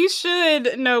relationship. He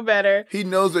should know better. He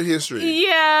knows the history.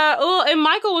 Yeah. Well, and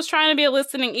Michael was trying to be a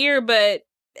listening ear, but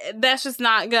that's just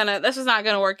not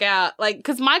gonna work out. Like,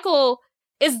 because Michael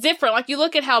is different. Like, you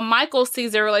look at how Michael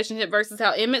sees their relationship versus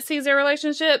how Emmett sees their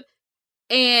relationship,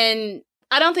 and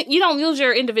I don't think you don't lose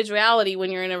your individuality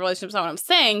when you're in a relationship. That's not what I'm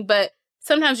saying, but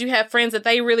sometimes you have friends that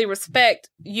they really respect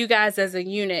you guys as a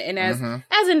unit and as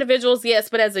individuals, yes,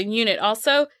 but as a unit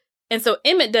also. And so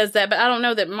Emmett does that, but I don't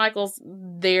know that Michael's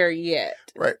there yet.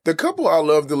 Right. The couple I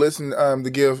love to listen to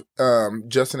give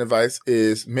Justin advice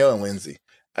is Mel and Lindsay.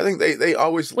 I think they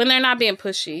always, when they're not being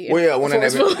pushy. Well, yeah, when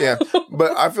they're not, yeah.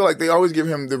 But I feel like they always give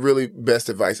him the really best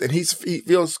advice, and he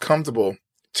feels comfortable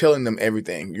telling them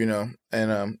everything, you know.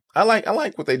 And I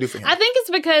like what they do for him. I think it's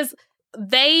because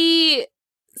they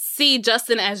see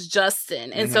Justin as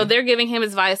Justin, and so they're giving him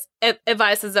advice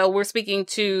as though we're speaking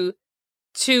to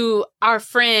our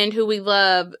friend who we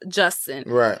love, Justin.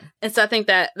 Right. And so I think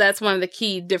that's one of the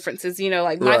key differences, you know,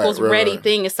 like Michael's ready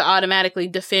thing is to automatically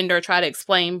defend or try to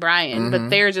explain Brian, but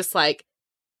they're just like,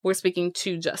 we're speaking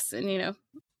to Justin, you know.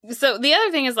 So the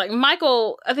other thing is, like,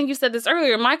 Michael, I think you said this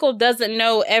earlier, Michael doesn't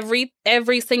know every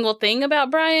single thing about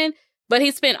Brian, but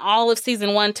he spent all of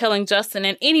season 1 telling Justin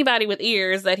and anybody with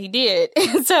ears that he did.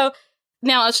 And so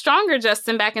now a stronger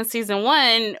Justin back in season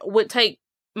 1 would take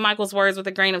Michael's words with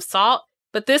a grain of salt,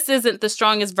 but this isn't the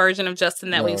strongest version of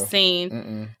Justin that we've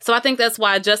seen. So I think that's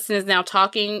why Justin is now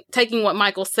taking what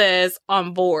Michael says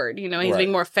on board. You know, he's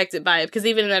being more affected by it. Because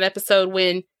even in that episode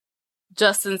when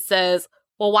Justin says,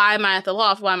 well, why am I at the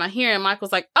loft? Why am I here? And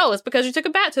Michael's like, oh, it's because you took a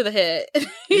bat to the head.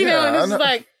 you know, and it's just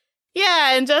like,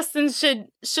 yeah, and Justin should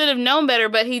have known better,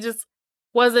 but he just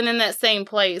wasn't in that same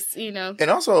place, you know. And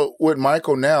also with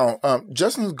Michael now,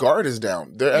 Justin's guard is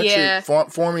down. They're actually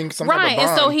forming some kind of bond.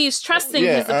 And so he's trusting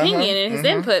his opinion and his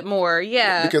input more.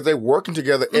 Yeah, because they're working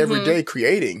together every day,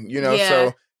 creating. You know,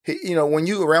 so when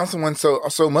you around someone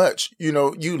so much, you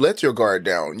know, you let your guard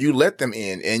down, you let them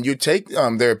in, and you take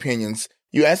their opinions.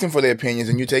 You ask them for their opinions,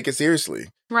 and you take it seriously.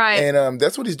 Right, and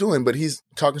that's what he's doing. But he's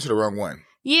talking to the wrong one.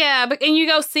 Yeah, and you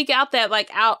go seek out that like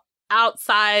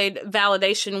outside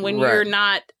validation when you're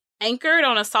not anchored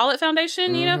on a solid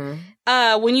foundation, you know,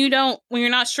 when you're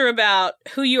not sure about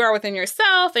who you are within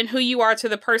yourself and who you are to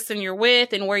the person you're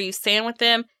with and where you stand with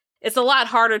them. It's a lot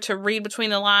harder to read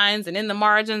between the lines and in the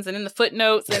margins and in the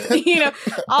footnotes and, you know,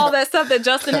 all that stuff that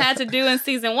Justin had to do in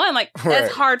season 1. Like,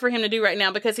 that's hard for him to do right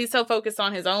now because he's so focused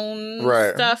on his own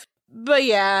stuff. But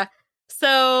yeah.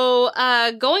 So,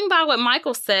 going by what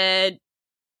Michael said,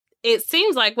 it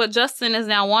seems like what Justin is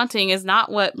now wanting is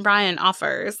not what Brian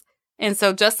offers. And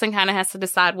so Justin kind of has to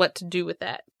decide what to do with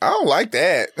that. I don't like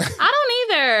that. I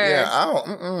don't either. Yeah,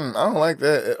 I don't like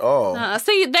that at all.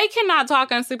 See, they cannot talk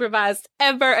unsupervised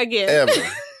ever again. Ever.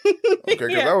 Okay,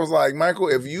 because I was like, Michael,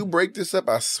 if you break this up,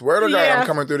 I swear to God, I'm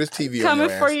coming through this TV. Coming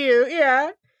for you,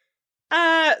 yeah.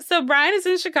 So Brian is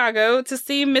in Chicago to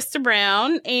see Mr.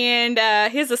 Brown,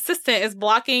 and his assistant is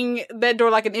blocking that door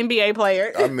like an NBA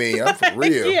player. I mean, I'm for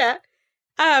real. Yeah.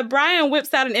 Brian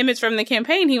whips out an image from the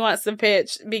campaign he wants to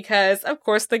pitch because, of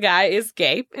course, the guy is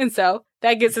gay, and so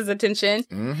that gets his attention.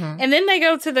 And then they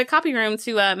go to the copy room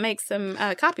to make some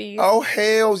copies. Oh,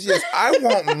 hells yes. I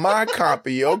want my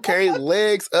copy, okay?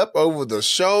 Legs up over the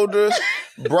shoulders.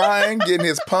 Brian getting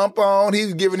his pump on.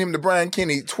 He's giving him the Brian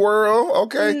Kenny twirl,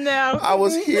 okay? No. I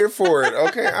was here for it,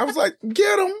 okay? I was like,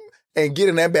 get him and get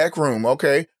in that back room,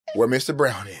 okay? Where Mr.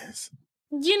 Brown is.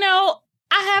 You know,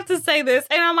 I have to say this,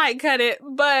 and I might cut it,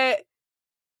 but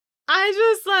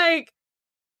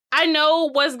I know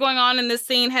what's going on in this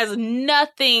scene has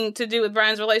nothing to do with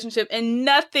Brian's relationship and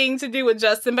nothing to do with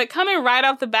Justin, but coming right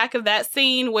off the back of that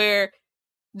scene where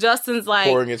Justin's like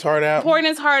pouring his heart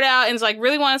out and is like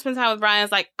really wanting to spend time with Brian.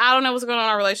 It's like, I don't know what's going on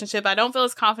in our relationship. I don't feel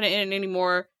as confident in it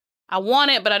anymore. I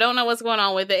want it, but I don't know what's going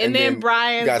on with it. And then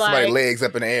Brian's got somebody's like, legs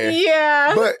up in the air.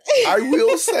 Yeah. But I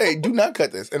will say, do not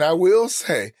cut this. And I will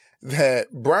say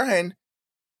that Brian,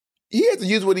 he had to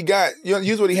use what he got,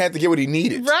 use what he had to get what he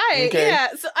needed. Right. Okay? Yeah.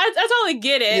 So I totally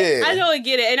get it. Yeah. I totally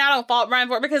get it. And I don't fault Brian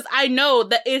for it because I know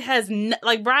that it has,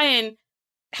 Brian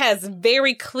has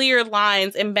very clear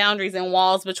lines and boundaries and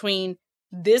walls between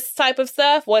this type of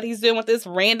stuff, what he's doing with this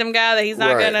random guy that he's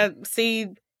not going to see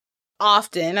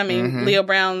often. I mean, Leo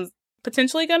Brown's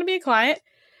potentially going to be a client.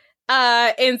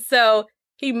 And so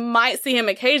he might see him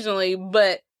occasionally,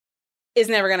 but it's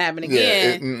never going to happen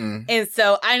again. And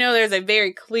so I know there's a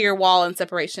very clear wall and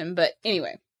separation, but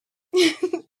anyway.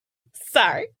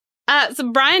 Sorry.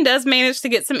 So Brian does manage to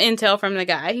get some intel from the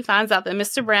guy. He finds out that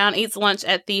Mr. Brown eats lunch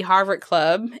at the Harvard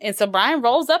Club. And so Brian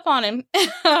rolls up on him.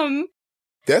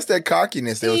 That's that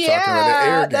cockiness they was talking about, that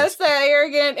arrogance. That's that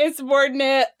arrogant,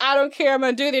 insubordinate, I don't care, I'm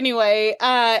going to do it anyway.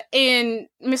 And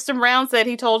Mr. Brown said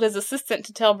he told his assistant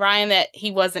to tell Brian that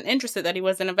he wasn't interested, that he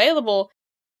wasn't available.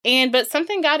 But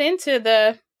something got into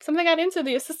the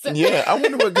assistant. Yeah, I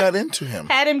wonder what got into him.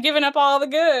 Had him giving up all the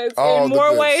goods in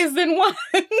more ways than one.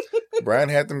 Brian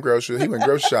had them groceries. He went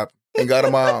grocery shopping and got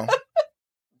them all.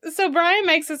 So Brian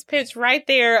makes his pitch right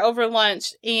there over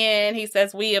lunch, and he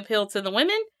says, we appeal to the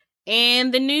women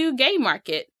and the new gay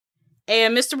market.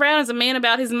 And Mr. Brown is a man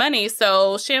about his money,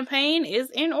 so champagne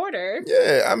is in order.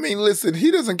 Yeah, I mean, listen,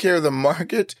 he doesn't care the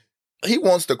market. He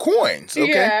wants the coins, okay?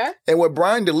 Yeah. And what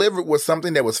Brian delivered was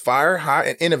something that was fire, hot,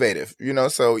 and innovative,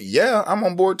 so yeah, I'm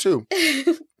on board too.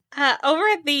 Over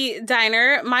at the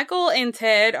diner, Michael and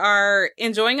Ted are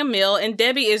enjoying a meal, and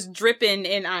Debbie is dripping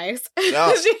in ice.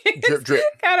 Oh, drip.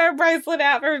 Got her bracelet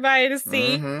out for everybody to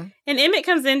see. And Emmett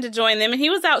comes in to join them, and he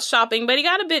was out shopping, but he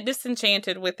got a bit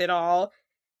disenchanted with it all.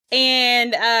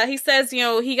 And he says,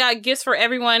 he got gifts for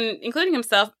everyone, including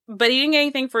himself, but he didn't get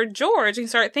anything for George. He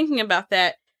started thinking about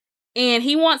that. And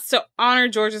he wants to honor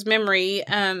George's memory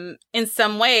in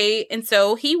some way. And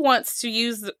so he wants to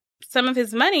use some of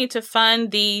his money to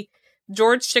fund the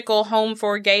George Schickel Home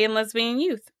for Gay and Lesbian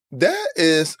Youth. That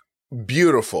is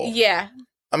beautiful. Yeah.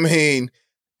 I mean,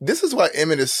 this is why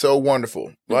Emmett is so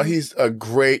wonderful. Why he's a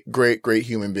great, great, great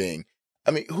human being.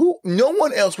 I mean, no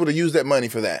one else would have used that money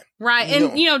for that. Right.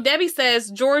 And, Debbie says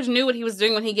George knew what he was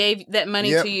doing when he gave that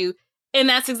money to you. And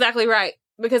that's exactly right.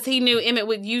 Because he knew Emmett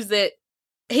would use it.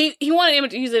 He wanted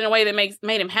Emmett to use it in a way that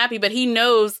made him happy, but he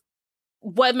knows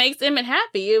what makes Emmett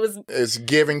happy. It's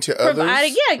giving to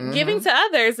others. Giving to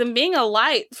others and being a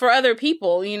light for other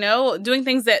people, doing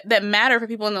things that matter for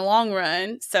people in the long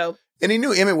run. So And he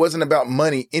knew Emmett wasn't about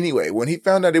money anyway. When he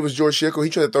found out it was George Schickel, he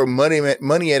tried to throw money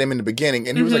at him in the beginning.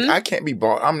 And he was like, I can't be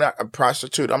bought. I'm not a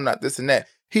prostitute. I'm not this and that.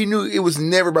 He knew it was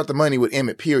never about the money with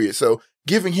Emmett, period. So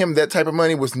giving him that type of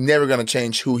money was never going to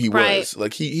change who he was.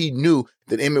 Like he knew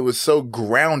that Emmett was so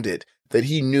grounded that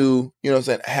he knew, you know what I'm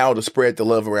saying, how to spread the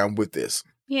love around with this.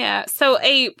 Yeah. So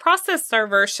a process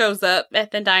server shows up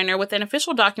at the diner with an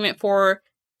official document for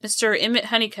Mr. Emmett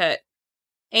Honeycutt.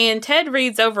 And Ted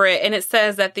reads over it, and it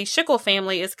says that the Schickel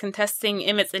family is contesting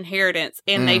Emmett's inheritance,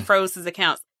 and they froze his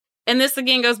accounts. And this,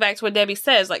 again, goes back to what Debbie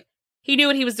says. Like, he knew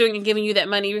what he was doing in giving you that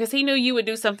money because he knew you would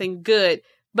do something good.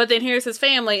 But then here's his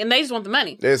family, and they just want the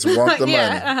money. They just want the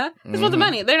money. They just want the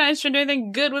money. They're not interested in doing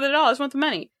anything good with it at all. They just want the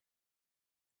money.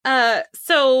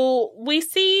 So we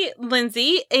see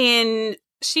Lindsay, and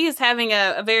she is having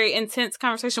a very intense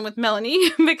conversation with Melanie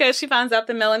because she finds out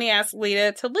that Melanie asked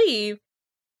Lita to leave.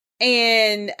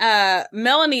 And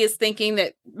Melanie is thinking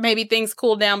that maybe things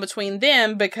cooled down between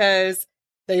them because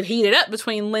they've heated up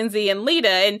between Lindsay and Lita.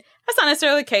 And that's not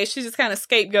necessarily the case. She's just kind of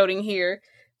scapegoating here.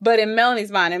 But in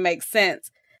Melanie's mind, it makes sense.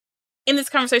 In this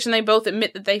conversation, they both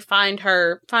admit that they find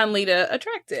Lita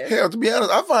attractive. Hell, to be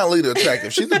honest, I find Lita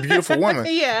attractive. She's a beautiful woman.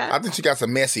 Yeah. I think she got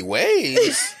some messy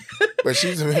ways. But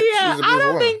she's a beautiful woman. I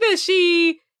don't think that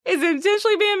she is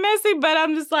intentionally being messy, but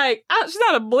I'm just like, she's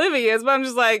not oblivious, but I'm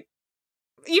just like,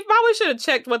 you probably should have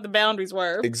checked what the boundaries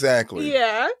were. Exactly.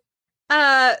 Yeah.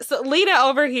 So Lita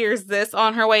overhears this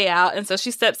on her way out, and so she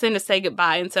steps in to say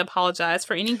goodbye and to apologize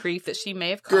for any grief that she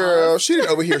may have caused. Girl, she didn't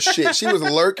overhear shit. She was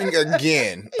lurking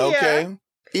again, okay?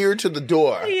 Yeah. Ear to the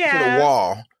door, to the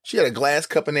wall. She had a glass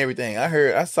cup and everything.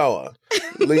 I saw her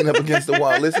leaning up against the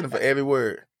wall, listening for every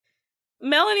word.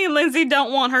 Melanie and Lindsay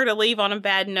don't want her to leave on a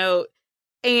bad note,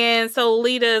 and so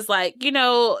Lita's like,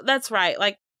 that's right,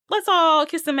 like, let's all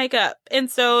kiss and make up.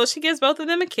 And so she gives both of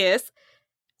them a kiss.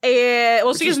 And,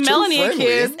 well, she gives Melanie a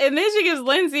kiss. And then she gives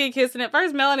Lindsay a kiss. And at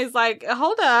first, Melanie's like,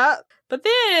 hold up. But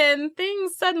then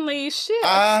things suddenly shift.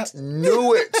 I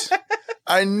knew it.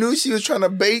 I knew she was trying to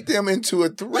bait them into a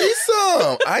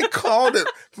threesome. I called it.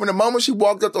 From the moment she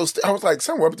walked up those stairs, I was like,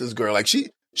 something up with this girl. Like, she's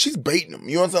baiting them.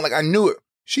 You know what I'm saying? Like, I knew it.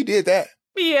 She did that.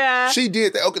 Yeah. She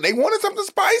did that. Okay, they wanted something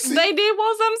spicy. They did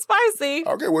want something spicy.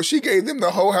 Okay, well, she gave them the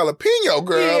whole jalapeno,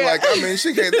 girl. Yeah. Like, I mean,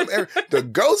 she gave them the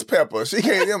ghost pepper. She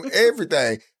gave them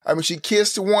everything. I mean, she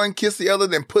kissed one, kissed the other,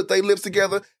 then put their lips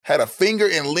together, had a finger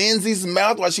in Lindsay's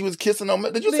mouth while she was kissing on.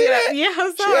 Did you see that? Yeah,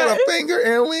 I saw She had a finger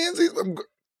in Lindsay's.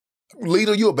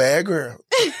 Lita, you a bad girl.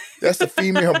 That's the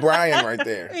female Brian right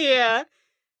there. Yeah.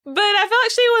 But I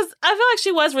feel like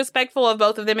she was respectful of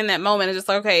both of them in that moment and just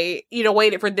like, okay,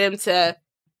 waited for them to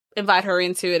invite her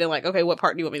into it and like, okay, what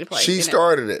part do you want me to play? She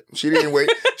started it. She didn't wait.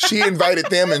 She invited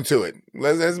them into it.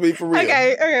 Let's be for real.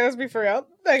 Okay, let's be for real.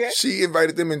 Okay. She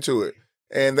invited them into it.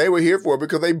 And they were here for it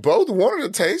because they both wanted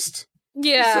a taste.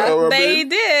 Yeah, so, they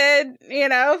did.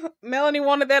 Melanie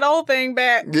wanted that old thing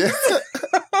back. Yeah.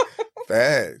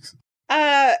 Facts.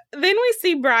 Then we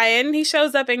see Brian. He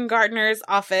shows up in Gardner's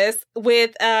office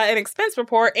with an expense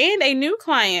report and a new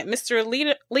client,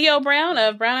 Mr. Leo Brown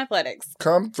of Brown Athletics.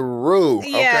 Come through.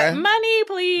 Yeah, okay? Money,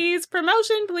 please.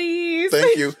 Promotion, please.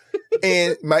 Thank you.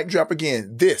 And mic drop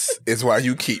again. This is why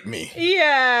you keep me.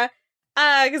 Yeah.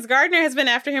 Because Gardner has been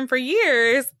after him for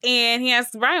years, and he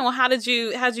asks Brian, well, how'd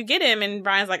you get him? And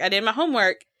Brian's like, I did my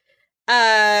homework.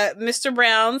 Mr.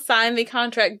 Brown signed the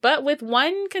contract, but with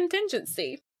one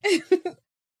contingency.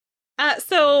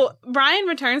 So Brian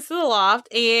returns to the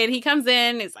loft and he comes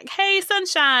in. He's like, hey,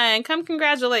 Sunshine, come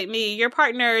congratulate me. Your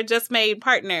partner just made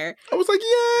partner. I was like,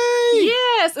 yay.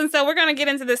 Yes. And so we're going to get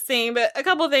into this scene, but a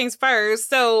couple of things first.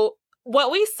 So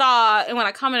what we saw, and what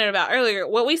I commented about earlier,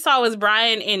 what we saw was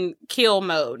Brian in kill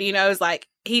mode. It's like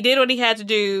he did what he had to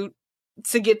do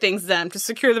to get things done, to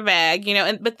secure the bag,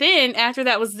 but then after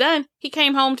that was done, he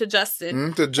came home to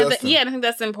Justin. To Justin. And I think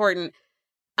that's important.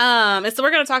 And so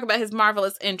we're going to talk about his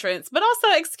marvelous entrance, but also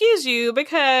excuse you,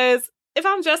 because if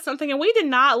I'm Justin, I'm thinking we did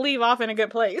not leave off in a good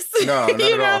place. No, not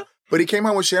at all. But he came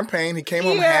home with champagne. He came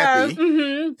home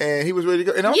happy, and he was ready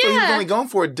to go. And also, he was only gone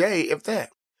for a day, if that.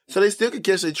 So they still could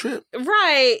catch a trip,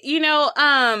 right?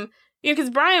 Because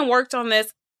Brian worked on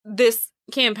this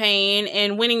campaign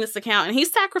and winning this account, and he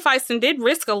sacrificed and did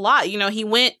risk a lot. He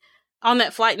went on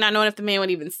that flight not knowing if the man would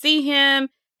even see him.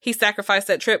 He sacrificed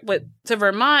that trip to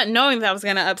Vermont, knowing that was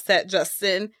going to upset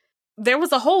Justin. There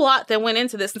was a whole lot that went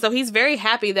into this, and so he's very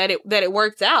happy that it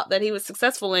worked out, that he was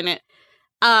successful in it.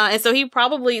 And so he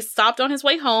probably stopped on his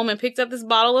way home and picked up this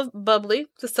bottle of bubbly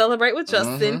to celebrate with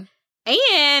Justin.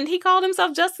 And he called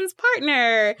himself Justin's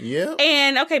partner. Yeah.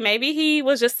 And okay, maybe he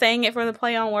was just saying it for the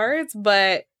play on words,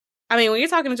 but I mean, when you're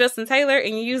talking to Justin Taylor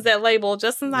and you use that label,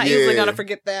 Justin's not easily going to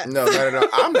forget that. No, not at all.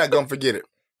 I'm not going to forget it.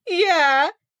 Yeah.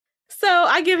 So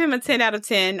I give him a 10 out of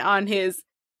 10 on his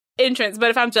entrance. But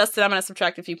if I'm Justin, I'm going to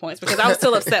subtract a few points because I was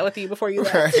still upset with you before you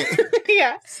left. Right.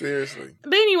 Yeah. Seriously.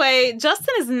 But anyway,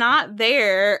 Justin is not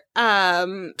there.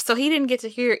 So he didn't get to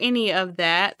hear any of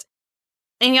that.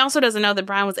 And he also doesn't know that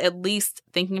Brian was at least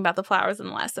thinking about the flowers in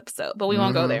the last episode. But we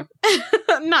won't go there.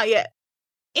 Not yet.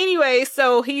 Anyway,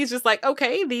 so he's just like,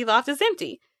 okay, the loft is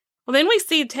empty. Well, then we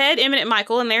see Ted, Emmett, and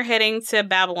Michael, and they're heading to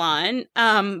Babylon.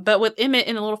 But with Emmett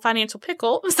in a little financial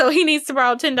pickle, so he needs to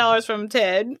borrow $10 from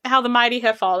Ted. How the mighty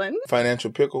have fallen.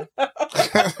 Financial pickle.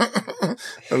 I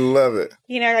love it.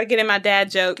 You know, I got to get in my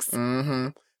dad jokes. Mm-hmm.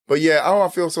 But yeah, I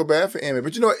feel so bad for Emmett.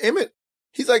 But you know what, Emmett,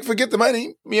 he's like, forget the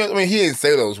money. You know, I mean, he didn't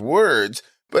say those words.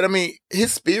 But I mean,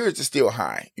 his spirits are still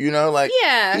high, you know, like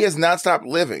he has not stopped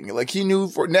living. Like he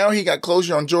knew now he got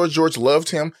closure on George. George loved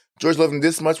him. George loved him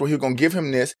this much where he was going to give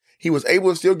him this. He was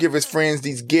able to still give his friends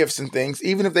these gifts and things,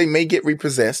 even if they may get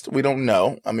repossessed. We don't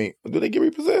know. I mean, do they get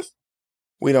repossessed?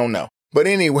 We don't know. But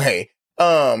anyway,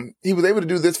 he was able to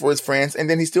do this for his friends. And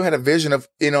then he still had a vision of,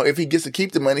 you know, if he gets to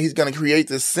keep the money, he's going to create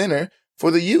this center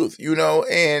for the youth, you know,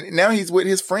 and now he's with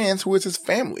his friends who is his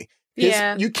family.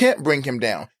 You can't bring him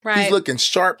down. Right. He's looking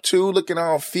sharp too, looking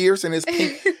all fierce in his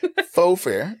pink faux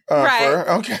fur.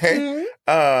 Okay.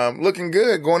 Mm-hmm. Looking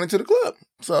good going into the club.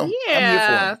 So I'm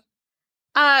here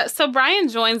for him. So Brian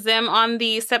joins them on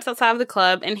the steps outside of the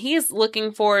club, and he's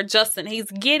looking for Justin.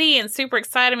 He's giddy and super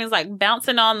excited. He's like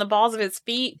bouncing on the balls of his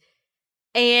feet.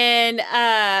 And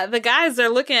the guys are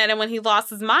looking at him when he lost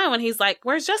his mind, when he's like,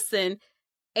 "Where's Justin?"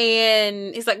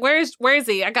 And he's like, where is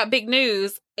he? I got big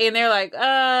news. And they're like,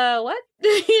 what?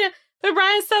 You know, but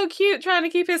Brian's so cute trying to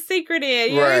keep his secret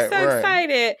in. You know, he's so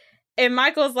excited. And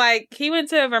Michael's like, he went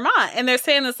to Vermont. And they're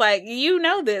saying this like, you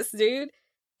know this, dude.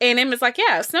 And Emmett's like,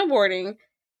 yeah, snowboarding.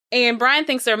 And Brian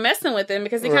thinks they're messing with him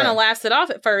because he kind of laughs it off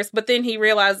at first. But then he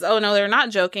realizes, oh, no, they're not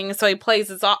joking. And so he plays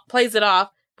it off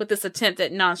with this attempt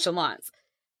at nonchalance.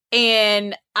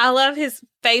 And I love his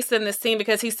face in this scene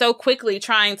because he's so quickly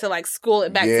trying to like school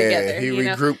it back together. He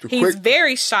regrouped quick. He's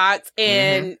very shocked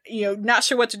and, you know, not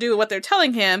sure what to do with what they're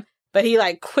telling him, but he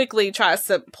like quickly tries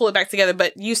to pull it back together.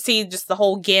 But you see just the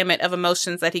whole gamut of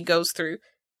emotions that he goes through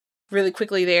really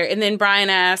quickly there. And then Brian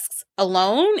asks,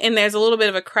 alone? And there's a little bit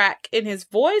of a crack in his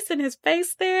voice and his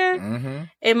face there. Mm-hmm.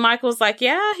 And Michael's like,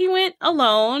 yeah, he went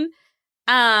alone.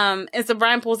 And so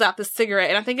Brian pulls out the cigarette,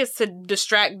 and I think it's to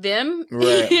distract them,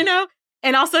 you know,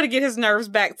 and also to get his nerves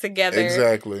back together.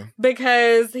 Exactly.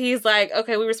 Because he's like,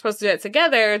 okay, we were supposed to do that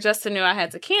together. Justin knew I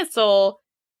had to cancel,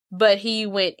 but he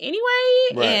went anyway.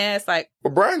 Right. And it's like,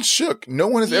 well, Brian's shook. No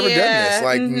one has ever done this.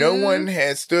 Like, no one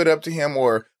has stood up to him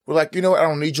or were like, you know what, I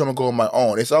don't need you. I'm going to go on my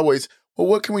own. It's always, well,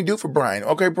 what can we do for Brian?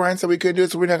 Okay, Brian said we couldn't do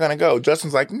it, so we're not going to go.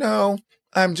 Justin's like, no.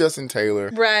 I'm Justin Taylor.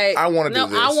 Right. I want to do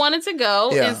this. I wanted to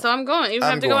go, and so I'm going. Even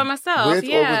have to go by myself. With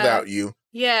or without you.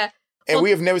 Yeah. And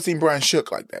we have never seen Brian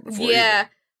shook like that before. Yeah. Either.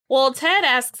 Well, Ted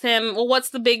asks him, well,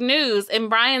 what's the big news? And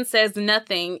Brian says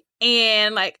nothing.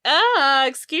 And like,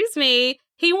 excuse me.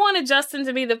 He wanted Justin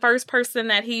to be the first person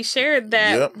that he shared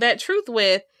that truth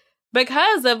with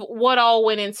because of what all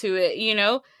went into it, you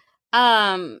know?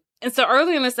 And so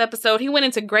earlier in this episode, he went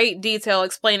into great detail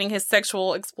explaining his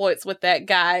sexual exploits with that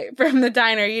guy from the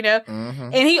diner, you know? Mm-hmm.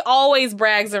 And he always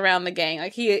brags around the gang.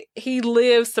 Like, he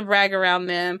lives to brag around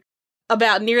them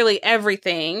about nearly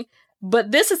everything.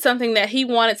 But this is something that he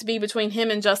wanted to be between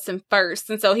him and Justin first.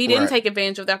 And so he didn't take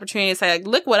advantage of the opportunity to say, like,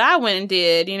 look what I went and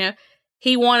did, you know?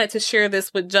 He wanted to share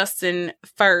this with Justin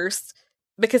first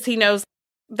because he knows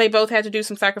they both had to do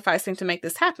some sacrificing to make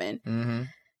this happen. Mm-hmm.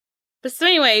 But so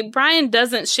anyway, Brian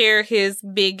doesn't share his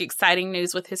big, exciting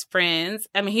news with his friends.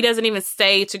 I mean, he doesn't even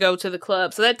say to go to the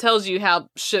club. So that tells you how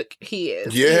shook he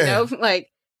is. Yeah. You know, like,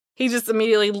 he just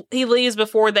immediately, he leaves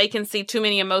before they can see too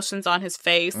many emotions on his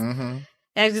face. Mm-hmm. And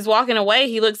as he's walking away,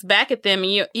 he looks back at them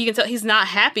and you can tell he's not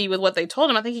happy with what they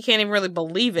told him. I think he can't even really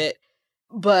believe it.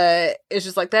 But it's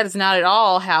just like, that is not at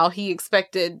all how he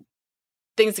expected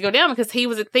things to go down, because he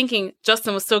was thinking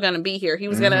Justin was still going to be here. He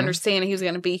was going to understand and he was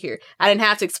going to be here. I didn't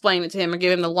have to explain it to him or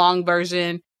give him the long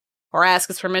version or ask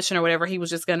his permission or whatever. He was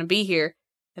just going to be here.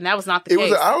 And that was not the case. It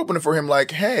was an eye-opener for him,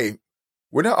 like, hey,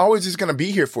 we're not always just going to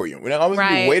be here for you. We're not always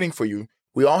going to be waiting for you.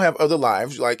 We all have other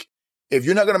lives. Like, if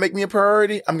you're not going to make me a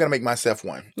priority, I'm going to make myself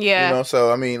one. Yeah. You know,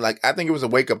 so, I mean, like, I think it was a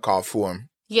wake-up call for him.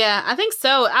 Yeah, I think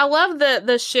so. I love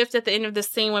the shift at the end of the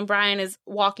scene when Brian is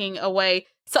walking away.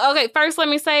 So, okay, first let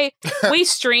me say, we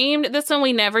streamed this one.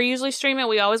 We never usually stream it.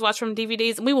 We always watch from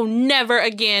DVDs. We will never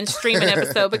again stream an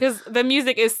episode because the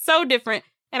music is so different.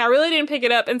 And I really didn't pick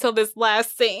it up until this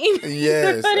last scene.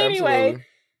 Yes, but anyway,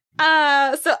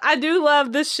 So I do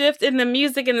love the shift in the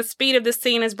music and the speed of the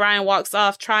scene as Brian walks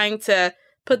off, trying to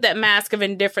put that mask of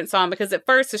indifference on, because at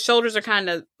first his shoulders are kind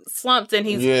of slumped and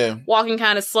he's walking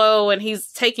kind of slow and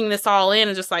he's taking this all in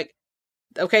and just like,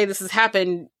 okay, this has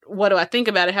happened. What do I think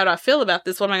about it? How do I feel about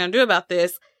this? What am I going to do about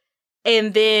this?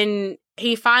 And then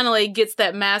he finally gets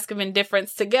that mask of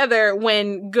indifference together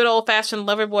when Good Old Fashioned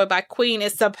Loverboy by Queen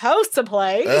is supposed to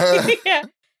play. Yeah.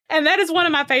 And that is one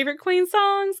of my favorite Queen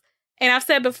songs. And I've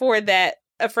said before that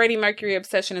a Freddie Mercury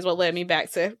obsession is what led me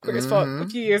back to Queer as Folk a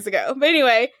few years ago. But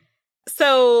anyway,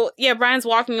 so yeah, Brian's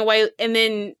walking away. And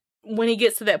then when he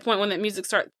gets to that point when that music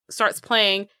starts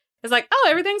playing, it's like, oh,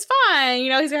 everything's fine. You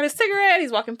know, he's got his cigarette,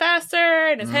 he's walking faster,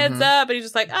 and his head's up, and he's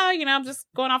just like, oh, you know, I'm just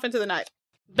going off into the night.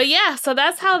 But yeah, so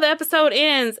that's how the episode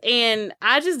ends, and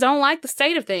I just don't like the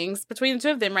state of things between the two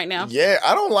of them right now. Yeah,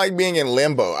 I don't like being in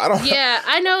limbo. Yeah,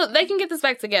 I know they can get this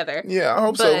back together. Yeah, I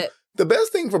hope so. The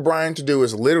best thing for Brian to do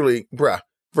is literally,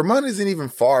 Vermont isn't even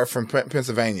far from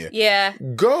Pennsylvania. Yeah.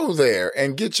 Go there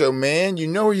and get your man. You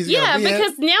know where he's going to be. Yeah,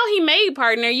 because now he made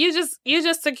partner. You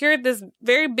just secured this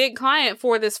very big client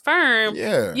for this firm.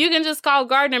 Yeah. You can just call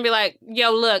Gardner and be like,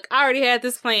 yo, look, I already had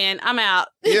this plan. I'm out.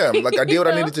 Yeah, like I did what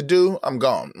I needed to do. I'm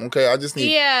gone. Okay, I just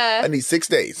need I need 6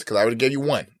 days because I already gave you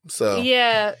 1. So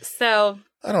yeah, so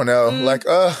I don't know.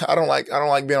 I don't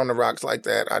like being on the rocks like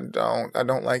that. I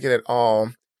don't like it at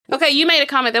all. Okay, you made a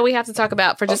comment that we have to talk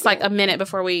about for just like a minute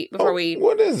before we.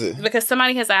 What is it? Because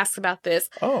somebody has asked about this.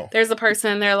 Oh. There's a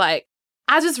person, they're like,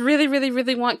 I just really, really,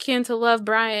 really want Ken to love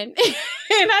Brian. And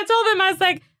I told them, I was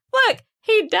like, look,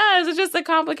 he does. It's just a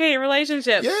complicated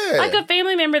relationship. Yeah. Like a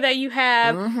family member that you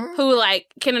have who like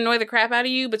can annoy the crap out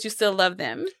of you, but you still love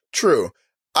them. True.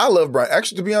 I love Brian.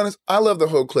 Actually, to be honest, I love the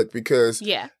whole clique because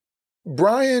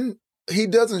Brian, he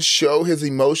doesn't show his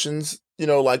emotions,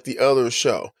 like the other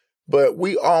show. But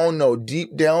we all know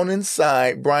deep down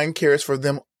inside, Brian cares for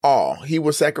them all. He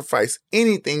will sacrifice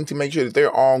anything to make sure that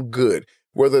they're all good,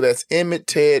 whether that's Emmett,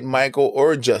 Ted, Michael,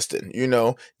 or Justin,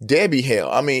 Debbie, hell.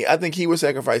 I mean, I think he would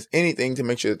sacrifice anything to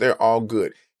make sure that they're all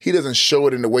good. He doesn't show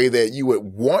it in the way that you would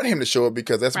want him to show it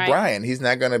because that's Brian. He's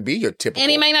not going to be your typical.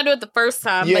 And he may not do it the first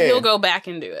time, but he'll go back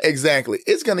and do it. Exactly.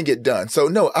 It's going to get done. So,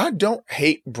 no, I don't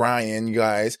hate Brian, you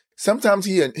guys. Sometimes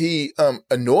he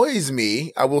annoys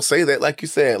me. I will say that, like you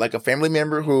said, like a family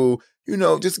member who,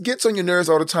 just gets on your nerves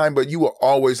all the time, but you will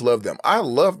always love them. I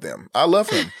love them. I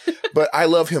love him. But I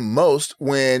love him most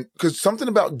because something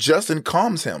about Justin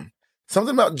calms him.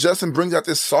 Something about Justin brings out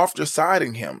this softer side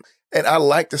in him. And I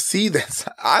like to see that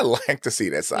side. I like to see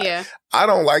that side. Yeah. I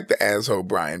don't like the asshole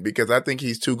Brian because I think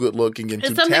he's too good looking and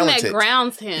too talented. It's something that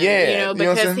grounds him, yeah,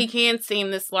 because he can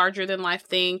seem this larger than life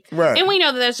thing. Right. And we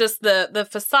know that that's just the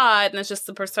facade and it's just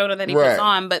the persona that he puts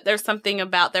on, but there's something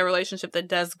about their relationship that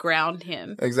does ground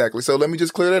him. Exactly. So let me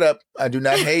just clear that up. I do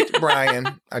not hate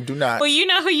Brian. I do not. Well, you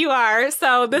know who you are,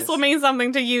 so this will mean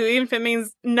something to you, even if it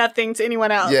means nothing to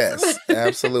anyone else. Yes,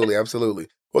 absolutely, absolutely.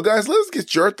 Well, guys, let's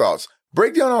get your thoughts.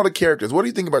 Break down all the characters. What do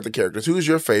you think about the characters? Who's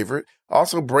your favorite?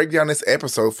 Also, break down this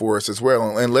episode for us as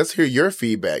well. And let's hear your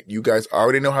feedback. You guys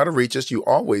already know how to reach us. You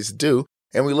always do.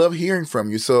 And we love hearing from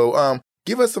you. So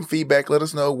give us some feedback. Let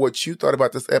us know what you thought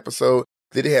about this episode.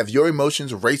 Did it have your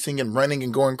emotions racing and running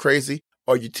and going crazy?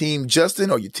 Are you team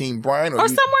Justin? Or you team Brian? Or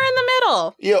somewhere in the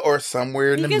middle. Yeah, or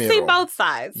somewhere in the middle. You can see both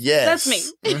sides. Yes.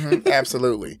 That's me.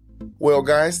 Absolutely. Well,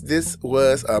 guys, this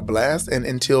was a blast. And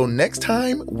until next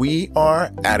time, we are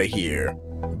out of here.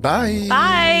 Bye.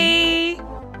 Bye.